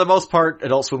 But for the most part,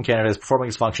 Adult Swim Canada is performing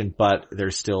its function, but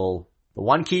there's still the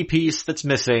one key piece that's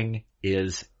missing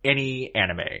is any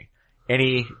anime.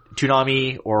 any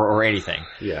Toonami or anything.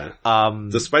 Yeah.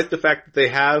 Despite the fact that they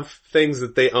have things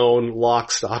that they own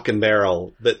lock, stock, and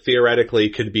barrel that theoretically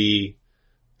could be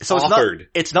offered.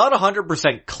 It's not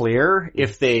 100% clear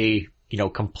if they,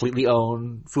 completely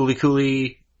own Fooly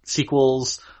Cooly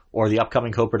sequels or the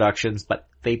upcoming co-productions, but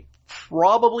they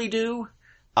probably do.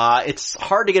 It's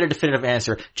hard to get a definitive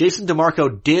answer. Jason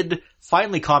DeMarco did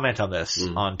finally comment on this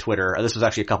on Twitter. This was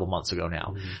actually a couple months ago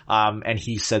now. And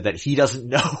he said that he doesn't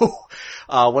know,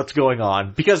 what's going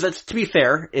on. Because to be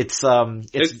fair, it's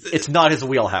not his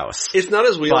wheelhouse. It's not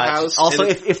his wheelhouse. But also,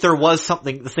 if there was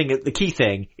something, the key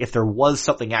thing, if there was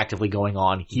something actively going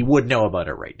on, he would know about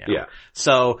it right now. Yeah.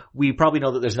 So, we probably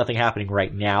know that there's nothing happening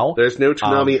right now. There's no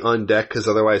Toonami on deck, cause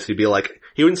otherwise he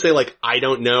wouldn't say I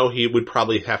don't know, he would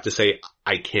probably have to say,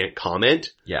 I can't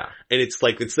comment. Yeah. And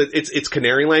it's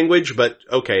canary language, but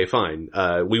okay, fine.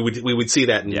 We would see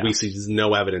that and we see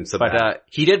no evidence of that. But,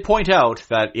 he did point out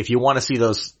that if you want to see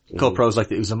those co-pros like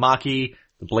the Uzumaki,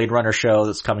 the Blade Runner show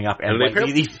that's coming up, and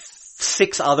the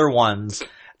 6 other ones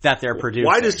that they're producing.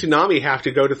 Why does Toonami have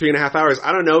to go to 3.5 hours?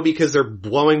 I don't know, because they're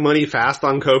blowing money fast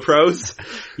on co-pros.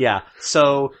 Yeah.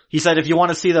 So, he said if you want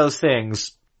to see those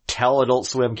things, tell Adult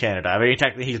Swim Canada. I mean,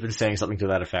 technically he's been saying something to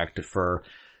that effect for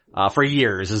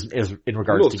years is in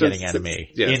regards to getting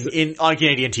anime on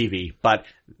Canadian TV, but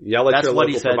yell at your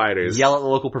local providers. Yell at the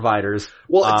local providers.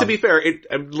 Well, to be fair,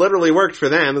 it literally worked for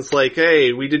them. It's like,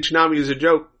 hey, we did Toonami as a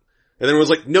joke. And then it was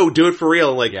like, no, do it for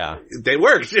real. They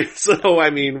worked. So, I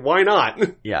mean, why not?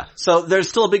 Yeah. So there's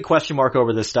still a big question mark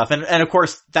over this stuff. And of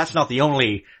course, that's not the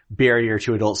only barrier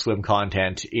to Adult Swim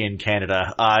content in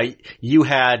Canada. You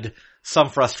had some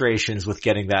frustrations with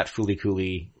getting that Fooly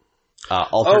Cooly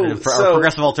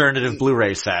progressive alternative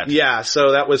Blu-ray set. Yeah,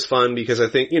 so that was fun because I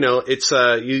think, it's,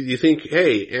 you think,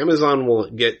 hey, Amazon will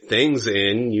get things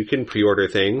in, you can pre-order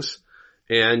things.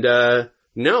 And,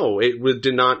 no, it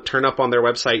did not turn up on their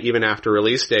website even after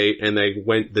release date, and they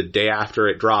went the day after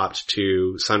it dropped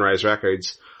to Sunrise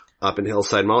Records up in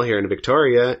Hillside Mall here in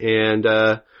Victoria,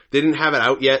 and, they didn't have it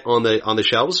out yet on the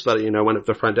shelves, but, went up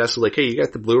the front desk, like, hey, you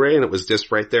got the Blu-ray? And it was just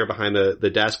right there behind the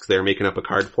desk. They were making up a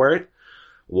card for it.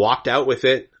 Walked out with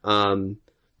it.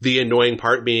 The annoying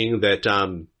part being that,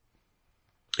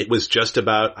 it was just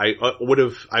about,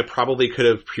 I probably could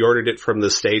have pre-ordered it from the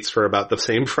States for about the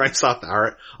same price off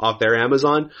their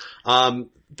Amazon. You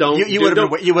would have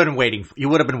been waiting. I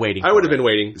would have been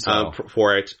waiting,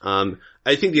 for it.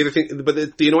 I think the other thing,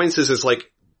 but the annoyance is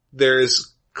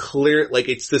there's clear,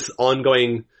 it's this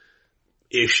ongoing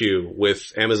issue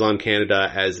with Amazon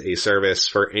Canada as a service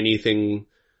for anything,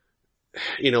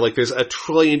 there's a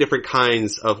trillion different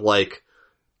kinds of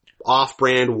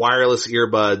off-brand wireless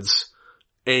earbuds,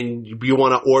 and you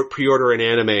want to pre-order an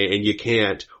anime and you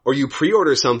can't, or you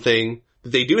pre-order something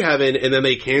that they do have in and then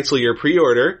they cancel your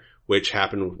pre-order, which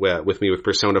happened with me with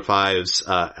Persona 5's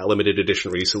limited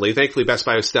edition recently. Thankfully Best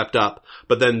Buy has stepped up,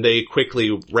 but then they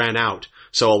quickly ran out.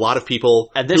 So a lot of people...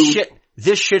 And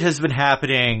this shit has been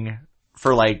happening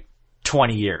for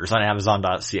 20 years on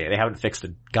Amazon.ca. They haven't fixed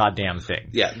a goddamn thing.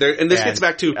 Yeah, this gets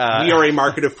back to, we are a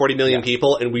market of 40 million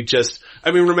people, and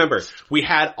remember, we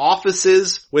had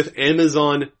offices with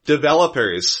Amazon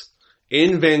developers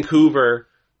in Vancouver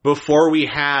before we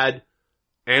had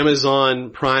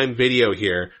Amazon Prime Video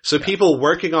here. So people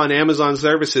working on Amazon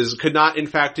services could not, in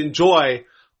fact, enjoy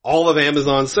all of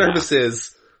Amazon's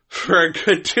services for a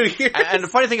good 2 years. And the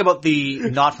funny thing about the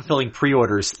not fulfilling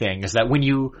pre-orders thing is that when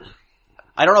you...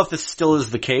 I don't know if this still is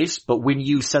the case, but when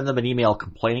you send them an email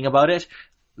complaining about it,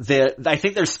 I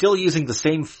think they're still using the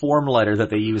same form letter that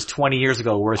they used 20 years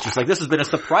ago, where it's just this has been a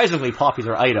surprisingly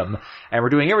popular item, and we're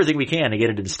doing everything we can to get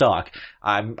it in stock.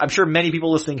 I'm sure many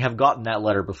people listening have gotten that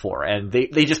letter before, and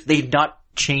they've not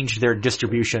changed their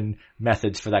distribution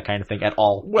methods for that kind of thing at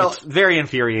all. Well, it's very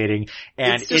infuriating,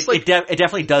 and it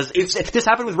definitely does. This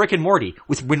happened with Rick and Morty.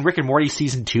 When Rick and Morty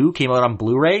season 2 came out on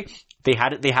Blu-ray, they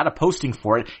had a posting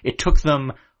for it. It took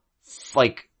them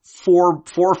 4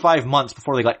 or 5 months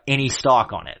before they got any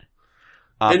stock on it.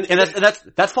 And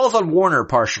that falls on Warner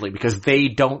partially because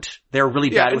they're really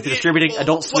bad with distributing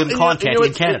Adult Swim content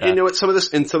in Canada. Some of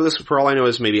this, for all I know,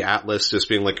 is maybe Atlas just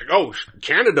being oh,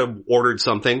 Canada ordered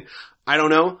something. I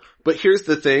don't know. But here's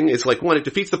the thing. It's one, it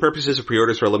defeats the purposes of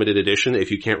pre-orders for a limited edition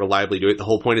if you can't reliably do it. The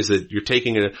whole point is that you're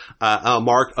taking a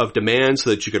mark of demand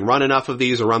so that you can run enough of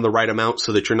these or run the right amount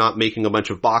so that you're not making a bunch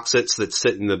of box sets that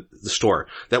sit in the store.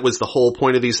 That was the whole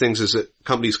point of these things, is that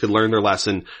companies could learn their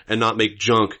lesson and not make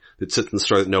junk that sits in the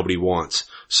store that nobody wants.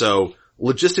 So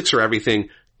logistics are everything.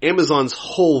 Amazon's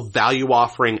whole value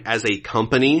offering as a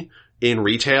company in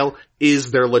retail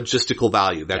is their logistical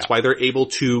value. That's why they're able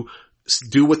to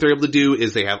do what they're able to do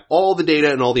is they have all the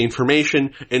data and all the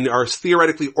information and are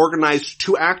theoretically organized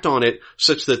to act on it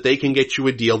such that they can get you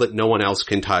a deal that no one else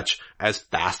can touch as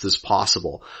fast as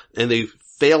possible. And they've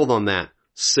failed on that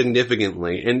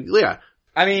significantly. And yeah.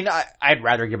 I mean, I'd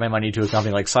rather give my money to a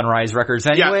company like Sunrise Records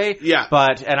anyway. Yeah.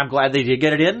 And I'm glad they did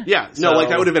get it in. Yeah. No, like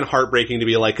that would have been heartbreaking to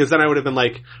be like, cause then I would have been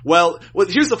like, well,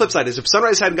 here's the flip side is if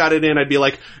Sunrise hadn't got it in, I'd be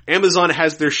like, Amazon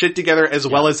has their shit together as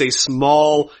well as a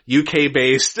small UK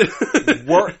based Canada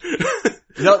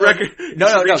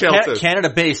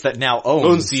based that now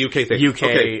owns the UK thing.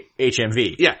 UK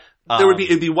HMV. Yeah.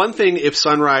 It'd be one thing if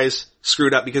Sunrise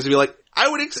screwed up because it'd be like, I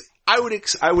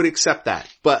would accept that.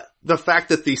 But the fact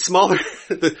that the smaller,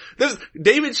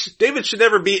 David should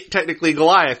never be technically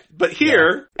Goliath, but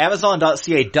here. Yeah.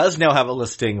 Amazon.ca does now have a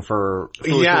listing for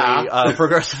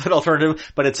Progressive and Alternative,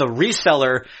 but it's a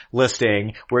reseller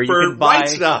listing where you can buy Right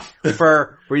Stuff.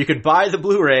 where you can buy the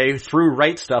Blu-ray through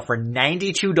Right Stuff for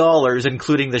 $92,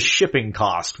 including the shipping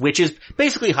cost, which is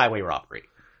basically highway robbery.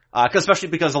 Especially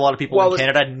because a lot of people in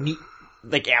Canada need,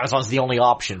 like Amazon's the only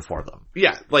option for them.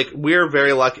 Yeah, like we're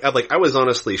very lucky. Like I was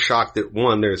honestly shocked that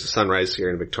one, there's a Sunrise here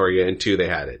in Victoria, and two, they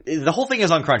had it. The whole thing is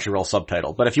on Crunchyroll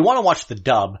subtitled, but if you want to watch the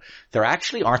dub, there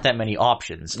actually aren't that many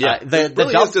options. Yeah, the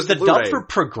dub for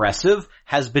Progressive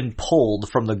has been pulled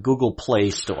from the Google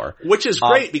Play Store, which is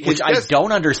great because I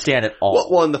don't understand at all.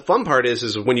 Well, and the fun part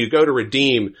is when you go to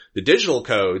redeem the digital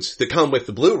codes that come with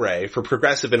the Blu-ray for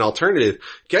Progressive and Alternative,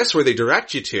 guess where they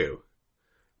direct you to?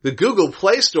 The Google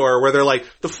Play Store where they're like,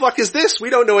 the fuck is this?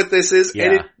 We don't know what this is. Yeah.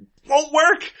 And it won't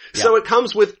work. Yeah. So it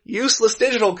comes with useless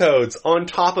digital codes on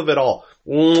top of it all.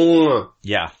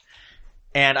 Yeah.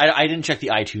 And I didn't check the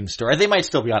iTunes store. They might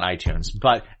still be on iTunes.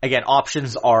 But again,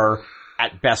 options are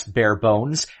at best bare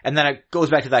bones. And then it goes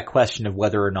back to that question of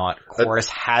whether or not Chorus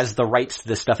has the rights to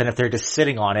this stuff and if they're just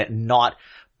sitting on it and not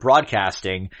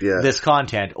broadcasting this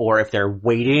content, or if they're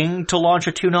waiting to launch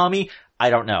a Toonami. I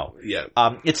don't know. Yeah.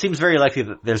 It seems very likely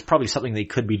that there's probably something they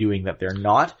could be doing that they're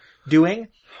not doing.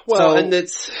 Well, and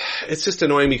it's just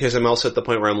annoying because I'm also at the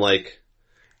point where I'm like,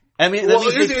 I mean, that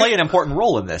means they play an important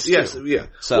role in this. Yes, too. Yeah.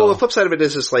 So, well, the flip side of it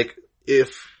is like,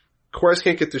 if Chorus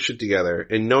can't get their shit together,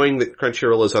 and knowing that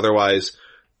Crunchyroll is otherwise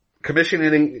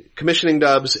commissioning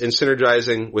dubs and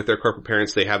synergizing with their corporate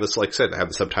parents, they have this, like I said, they have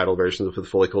the subtitle versions with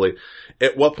Fully Cooley.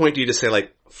 At what point do you just say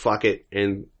like, fuck it,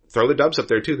 and throw the dubs up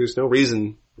there too? There's no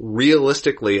reason,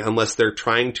 realistically, unless they're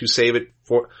trying to save it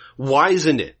for, why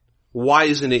isn't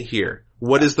it here?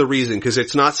 What is the reason? Because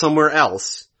it's not somewhere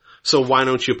else. So why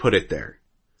don't you put it there?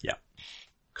 Yeah.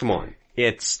 Come on.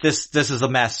 This is a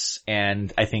mess,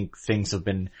 and I think things have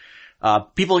been,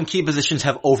 people in key positions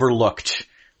have overlooked,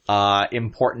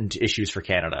 important issues for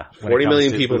Canada. 40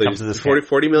 million people.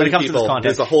 40 million people.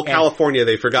 There's a whole California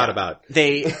they forgot about.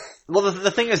 Well,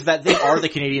 the thing is that they are the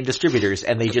Canadian distributors,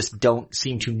 and they just don't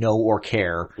seem to know or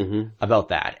care about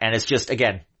that. And it's just,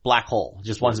 again, black hole.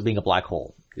 Just winds up being a black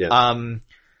hole. Yeah.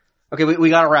 Okay, we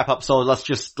gotta wrap up, so let's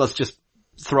just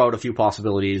throw out a few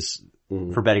possibilities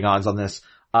for betting odds on this.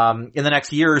 In the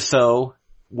next year or so,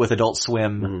 with Adult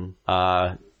Swim,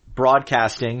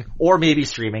 broadcasting, or maybe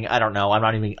streaming, I don't know. I'm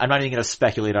not even gonna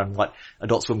speculate on what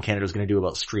Adult Swim Canada is gonna do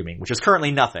about streaming, which is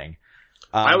currently nothing.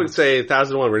 I would say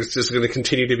 1001, it's just going to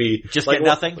continue to be just like, get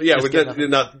nothing.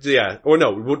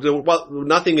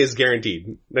 Nothing is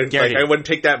guaranteed. Like, I wouldn't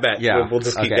take that bet. Yeah. We'll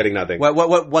just keep getting nothing. What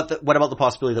about the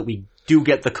possibility that we do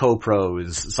get the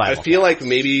co-pros simulcast? I feel like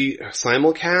maybe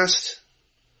simulcast.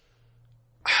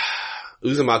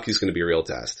 Uzumaki's going to be a real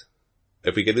test.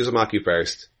 If we get Uzumaki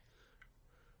first,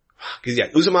 because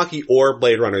Uzumaki or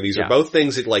Blade Runner, these are both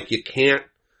things that like you can't.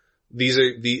 These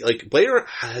are Blade Runner.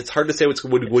 It's hard to say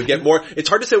would get more. It's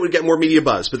hard to say it would get more media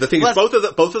buzz. But the thing is, both of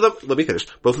them. Let me finish.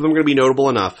 Both of them are going to be notable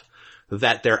enough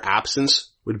that their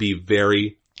absence would be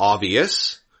very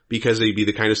obvious because they'd be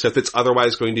the kind of stuff that's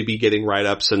otherwise going to be getting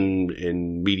write-ups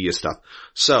and media stuff.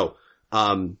 So,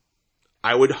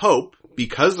 I would hope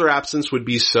because their absence would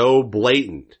be so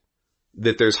blatant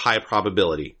that there's high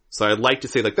probability. So I'd like to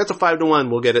say like that's a 5-1.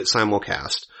 We'll get it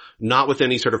simulcast. Not with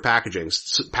any sort of packaging.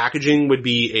 Packaging would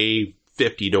be a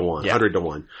 50-1,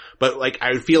 100-1. But like,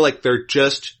 I feel like they're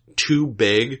just too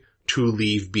big to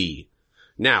leave be.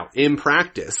 Now, in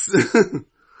practice.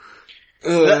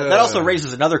 that also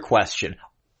raises another question.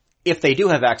 If they do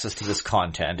have access to this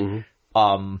content,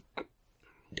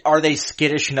 are they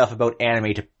skittish enough about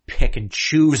anime to pick and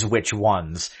choose which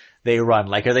ones they run?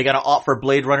 Like, are they gonna opt for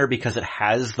Blade Runner because it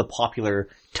has the popular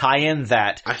tie-in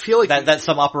that I feel like that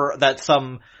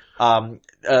some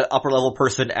upper level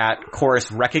person at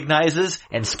Chorus recognizes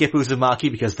and skip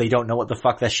Uzumaki because they don't know what the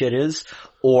fuck that shit is?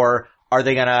 Or are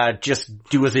they gonna just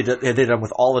do as they did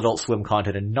with all Adult Swim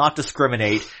content and not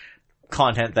discriminate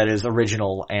content that is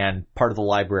original and part of the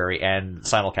library and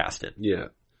simulcast it? Yeah.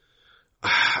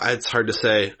 It's hard to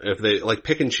say if they, like,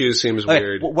 pick and choose seems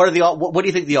weird. What do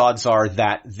you think the odds are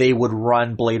that they would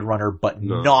run Blade Runner but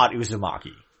not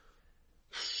Uzumaki?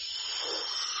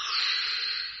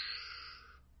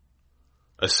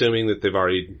 Assuming that they've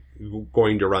already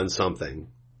going to run something.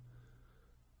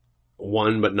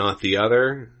 One but not the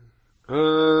other?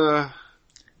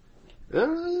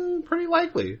 Pretty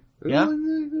likely. Yeah?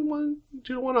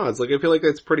 2-to-1 odds. Like, I feel like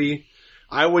that's pretty...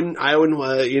 I wouldn't,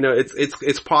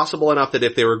 it's possible enough that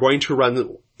if they were going to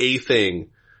run a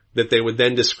thing, that they would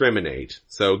then discriminate.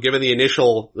 So given the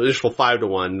initial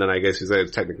 5-to-1, then I guess you say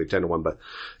it's technically 10-to-1, but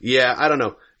yeah, I don't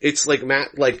know. It's like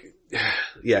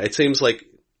it seems like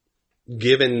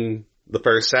given the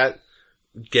first set,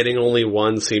 getting only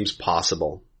one seems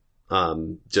possible.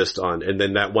 And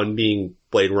then that one being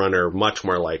Blade Runner, much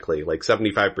more likely, like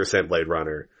 75% Blade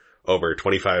Runner over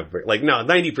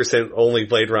 90% only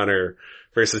Blade Runner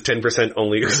versus 10%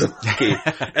 only Uzumaki.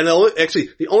 And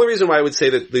the only reason why I would say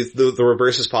that the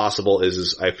reverse is possible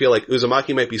is I feel like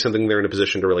Uzumaki might be something they're in a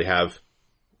position to really have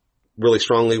really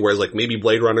strongly, whereas like maybe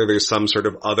Blade Runner, there's some sort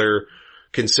of other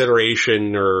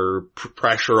consideration or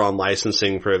pressure on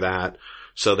licensing for that.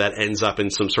 So that ends up in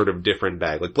some sort of different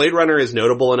bag. Like Blade Runner is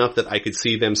notable enough that I could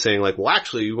see them saying like, well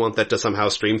actually we want that to somehow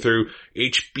stream through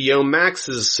HBO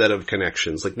Max's set of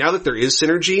connections. Like now that there is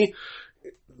synergy,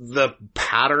 the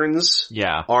patterns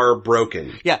are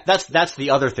broken. Yeah, that's the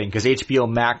other thing, because HBO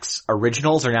Max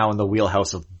originals are now in the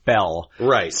wheelhouse of Bell.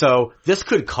 Right. So this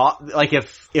could Warner...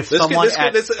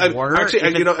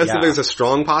 Actually, there's a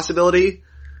strong possibility.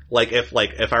 Like if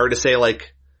I were to say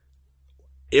like,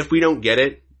 if we don't get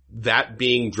it, that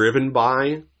being driven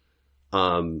by,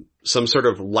 some sort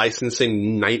of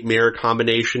licensing nightmare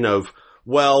combination of,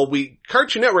 well,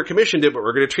 Cartoon Network commissioned it, but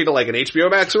we're going to treat it like an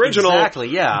HBO Max original. Exactly,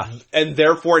 yeah. And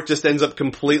therefore it just ends up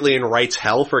completely in rights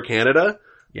hell for Canada.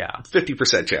 Yeah.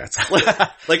 50% chance.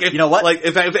 Like if, you know what? Like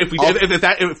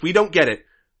if we don't get it,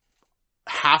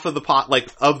 half of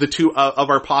of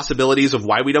our possibilities of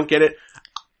why we don't get it,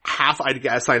 I'd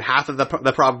assign half of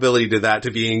the probability to that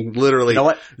to being literally, you know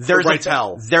what? Rights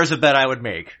hell. There's a bet I would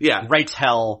make. Yeah. Rights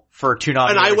hell for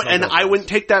Toonami. And I wouldn't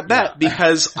take that bet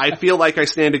because I feel like I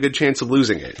stand a good chance of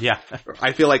losing it. Yeah.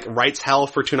 I feel like rights hell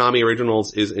for Toonami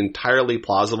originals is entirely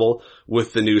plausible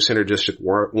with the new synergistic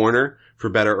Warner, for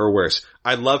better or worse.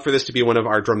 I'd love for this to be one of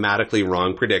our dramatically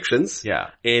wrong predictions.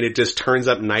 Yeah. And it just turns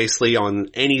up nicely on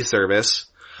any service.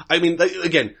 I mean,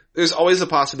 again, there's always a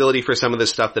possibility for some of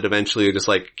this stuff that eventually are just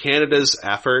like Canada's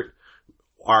effort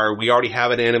we already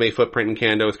have an anime footprint in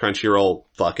Canada with Crunchyroll,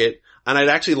 fuck it. And I'd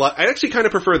actually kind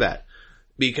of prefer that.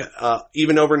 Because,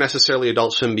 even over necessarily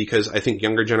Adult Swim, because I think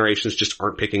younger generations just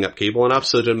aren't picking up cable enough.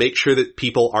 So to make sure that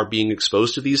people are being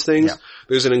exposed to these things,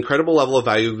 there's an incredible level of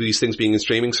value of these things being in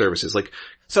streaming services. Like,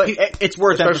 so it's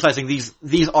worth emphasizing these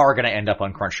are going to end up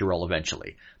on Crunchyroll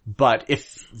eventually. But if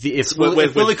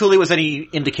Fooly Cooly was any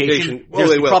indication,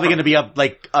 there's probably going to be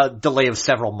a delay of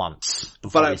several months.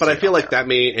 But I feel like that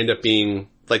may end up being,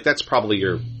 like, that's probably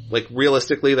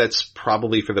realistically, that's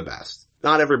probably for the best.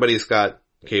 Not everybody's got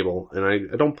cable, and I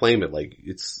don't blame it. Like,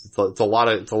 it's a lot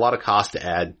of cost to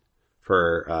add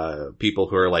for, people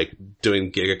who are like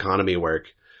doing gig economy work,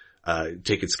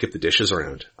 skip the dishes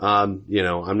around. I'm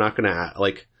not gonna,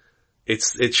 like,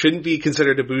 it shouldn't be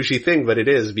considered a bougie thing, but it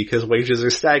is because wages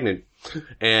are stagnant.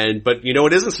 But you know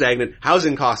what isn't stagnant?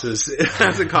 Housing costs in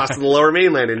the lower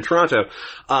mainland in Toronto.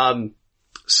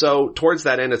 So towards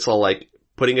that end, it's all like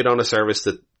putting it on a service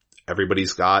that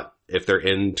everybody's got, if they're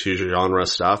into genre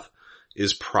stuff,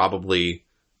 is probably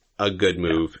a good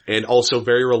move. And also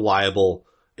very reliable.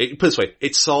 Put it this way,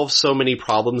 it solves so many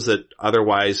problems that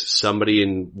otherwise somebody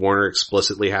in Warner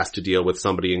explicitly has to deal with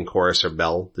somebody in Chorus or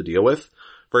Bell to deal with.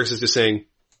 Versus just saying,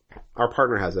 our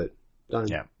partner has it. Done.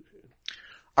 Yeah.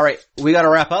 All right, we got to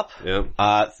wrap up.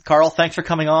 Yeah. Carl, thanks for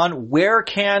coming on. Where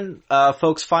can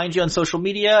folks find you on social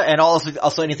media, and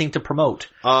also anything to promote?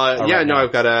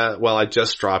 I've got I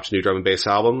just dropped a new drum and bass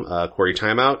album, Corey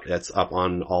Timeout. That's up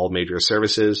on all major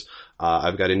services.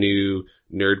 I've got a new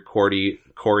Nerd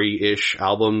Corey-ish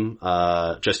album,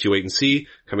 Just You Wait and See,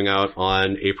 coming out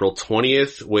on April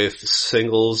 20th with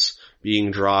singles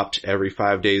being dropped every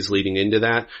 5 days leading into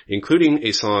that, including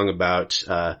a song about,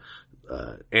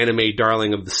 anime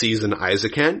darling of the season,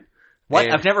 Aizaken.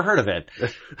 What? I've never heard of it.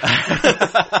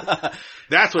 I'm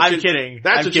kidding.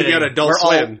 That's what you get at Adult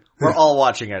Swim. We're all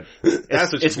watching it.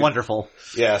 It's wonderful.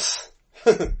 Yes.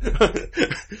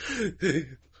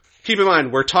 Keep in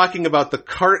mind, we're talking about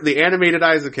the animated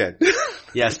Aizaken.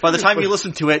 Yes, by the time you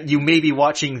listen to it, you may be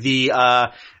watching the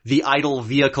Idle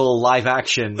Vehicle live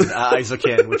action,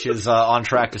 Eizouken, which is, on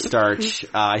track to start,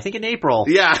 I think in April.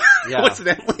 Yeah.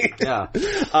 Coincidentally. Yeah.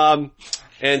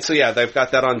 And so yeah, they've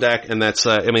got that on deck, and that's,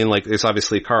 it's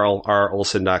obviously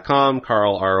KarlROlson.com,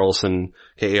 Karl R. Olson,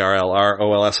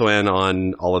 KarlROlson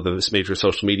on all of the major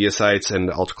social media sites,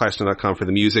 and ultraclassroom.com for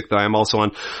the music that I'm also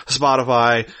on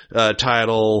Spotify,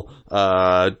 Tidal,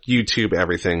 YouTube,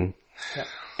 everything. Yeah.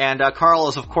 And Karl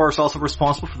is, of course, also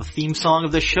responsible for the theme song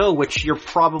of this show, which you're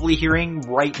probably hearing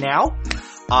right now.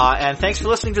 And thanks for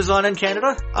listening to Zon N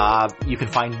Canada. You can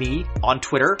find me on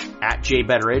Twitter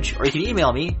 @JBetteridge, or you can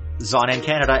email me,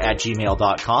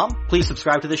 zonencanada@gmail.com. Please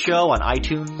subscribe to the show on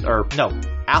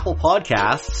Apple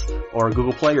Podcasts, or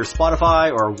Google Play, or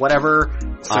Spotify, or whatever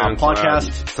podcast.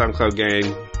 SoundCloud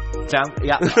gang.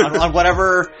 On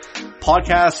whatever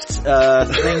podcast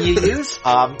thing you use.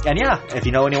 And yeah, if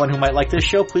you know anyone who might like this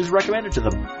show, please recommend it to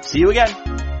them. See you again.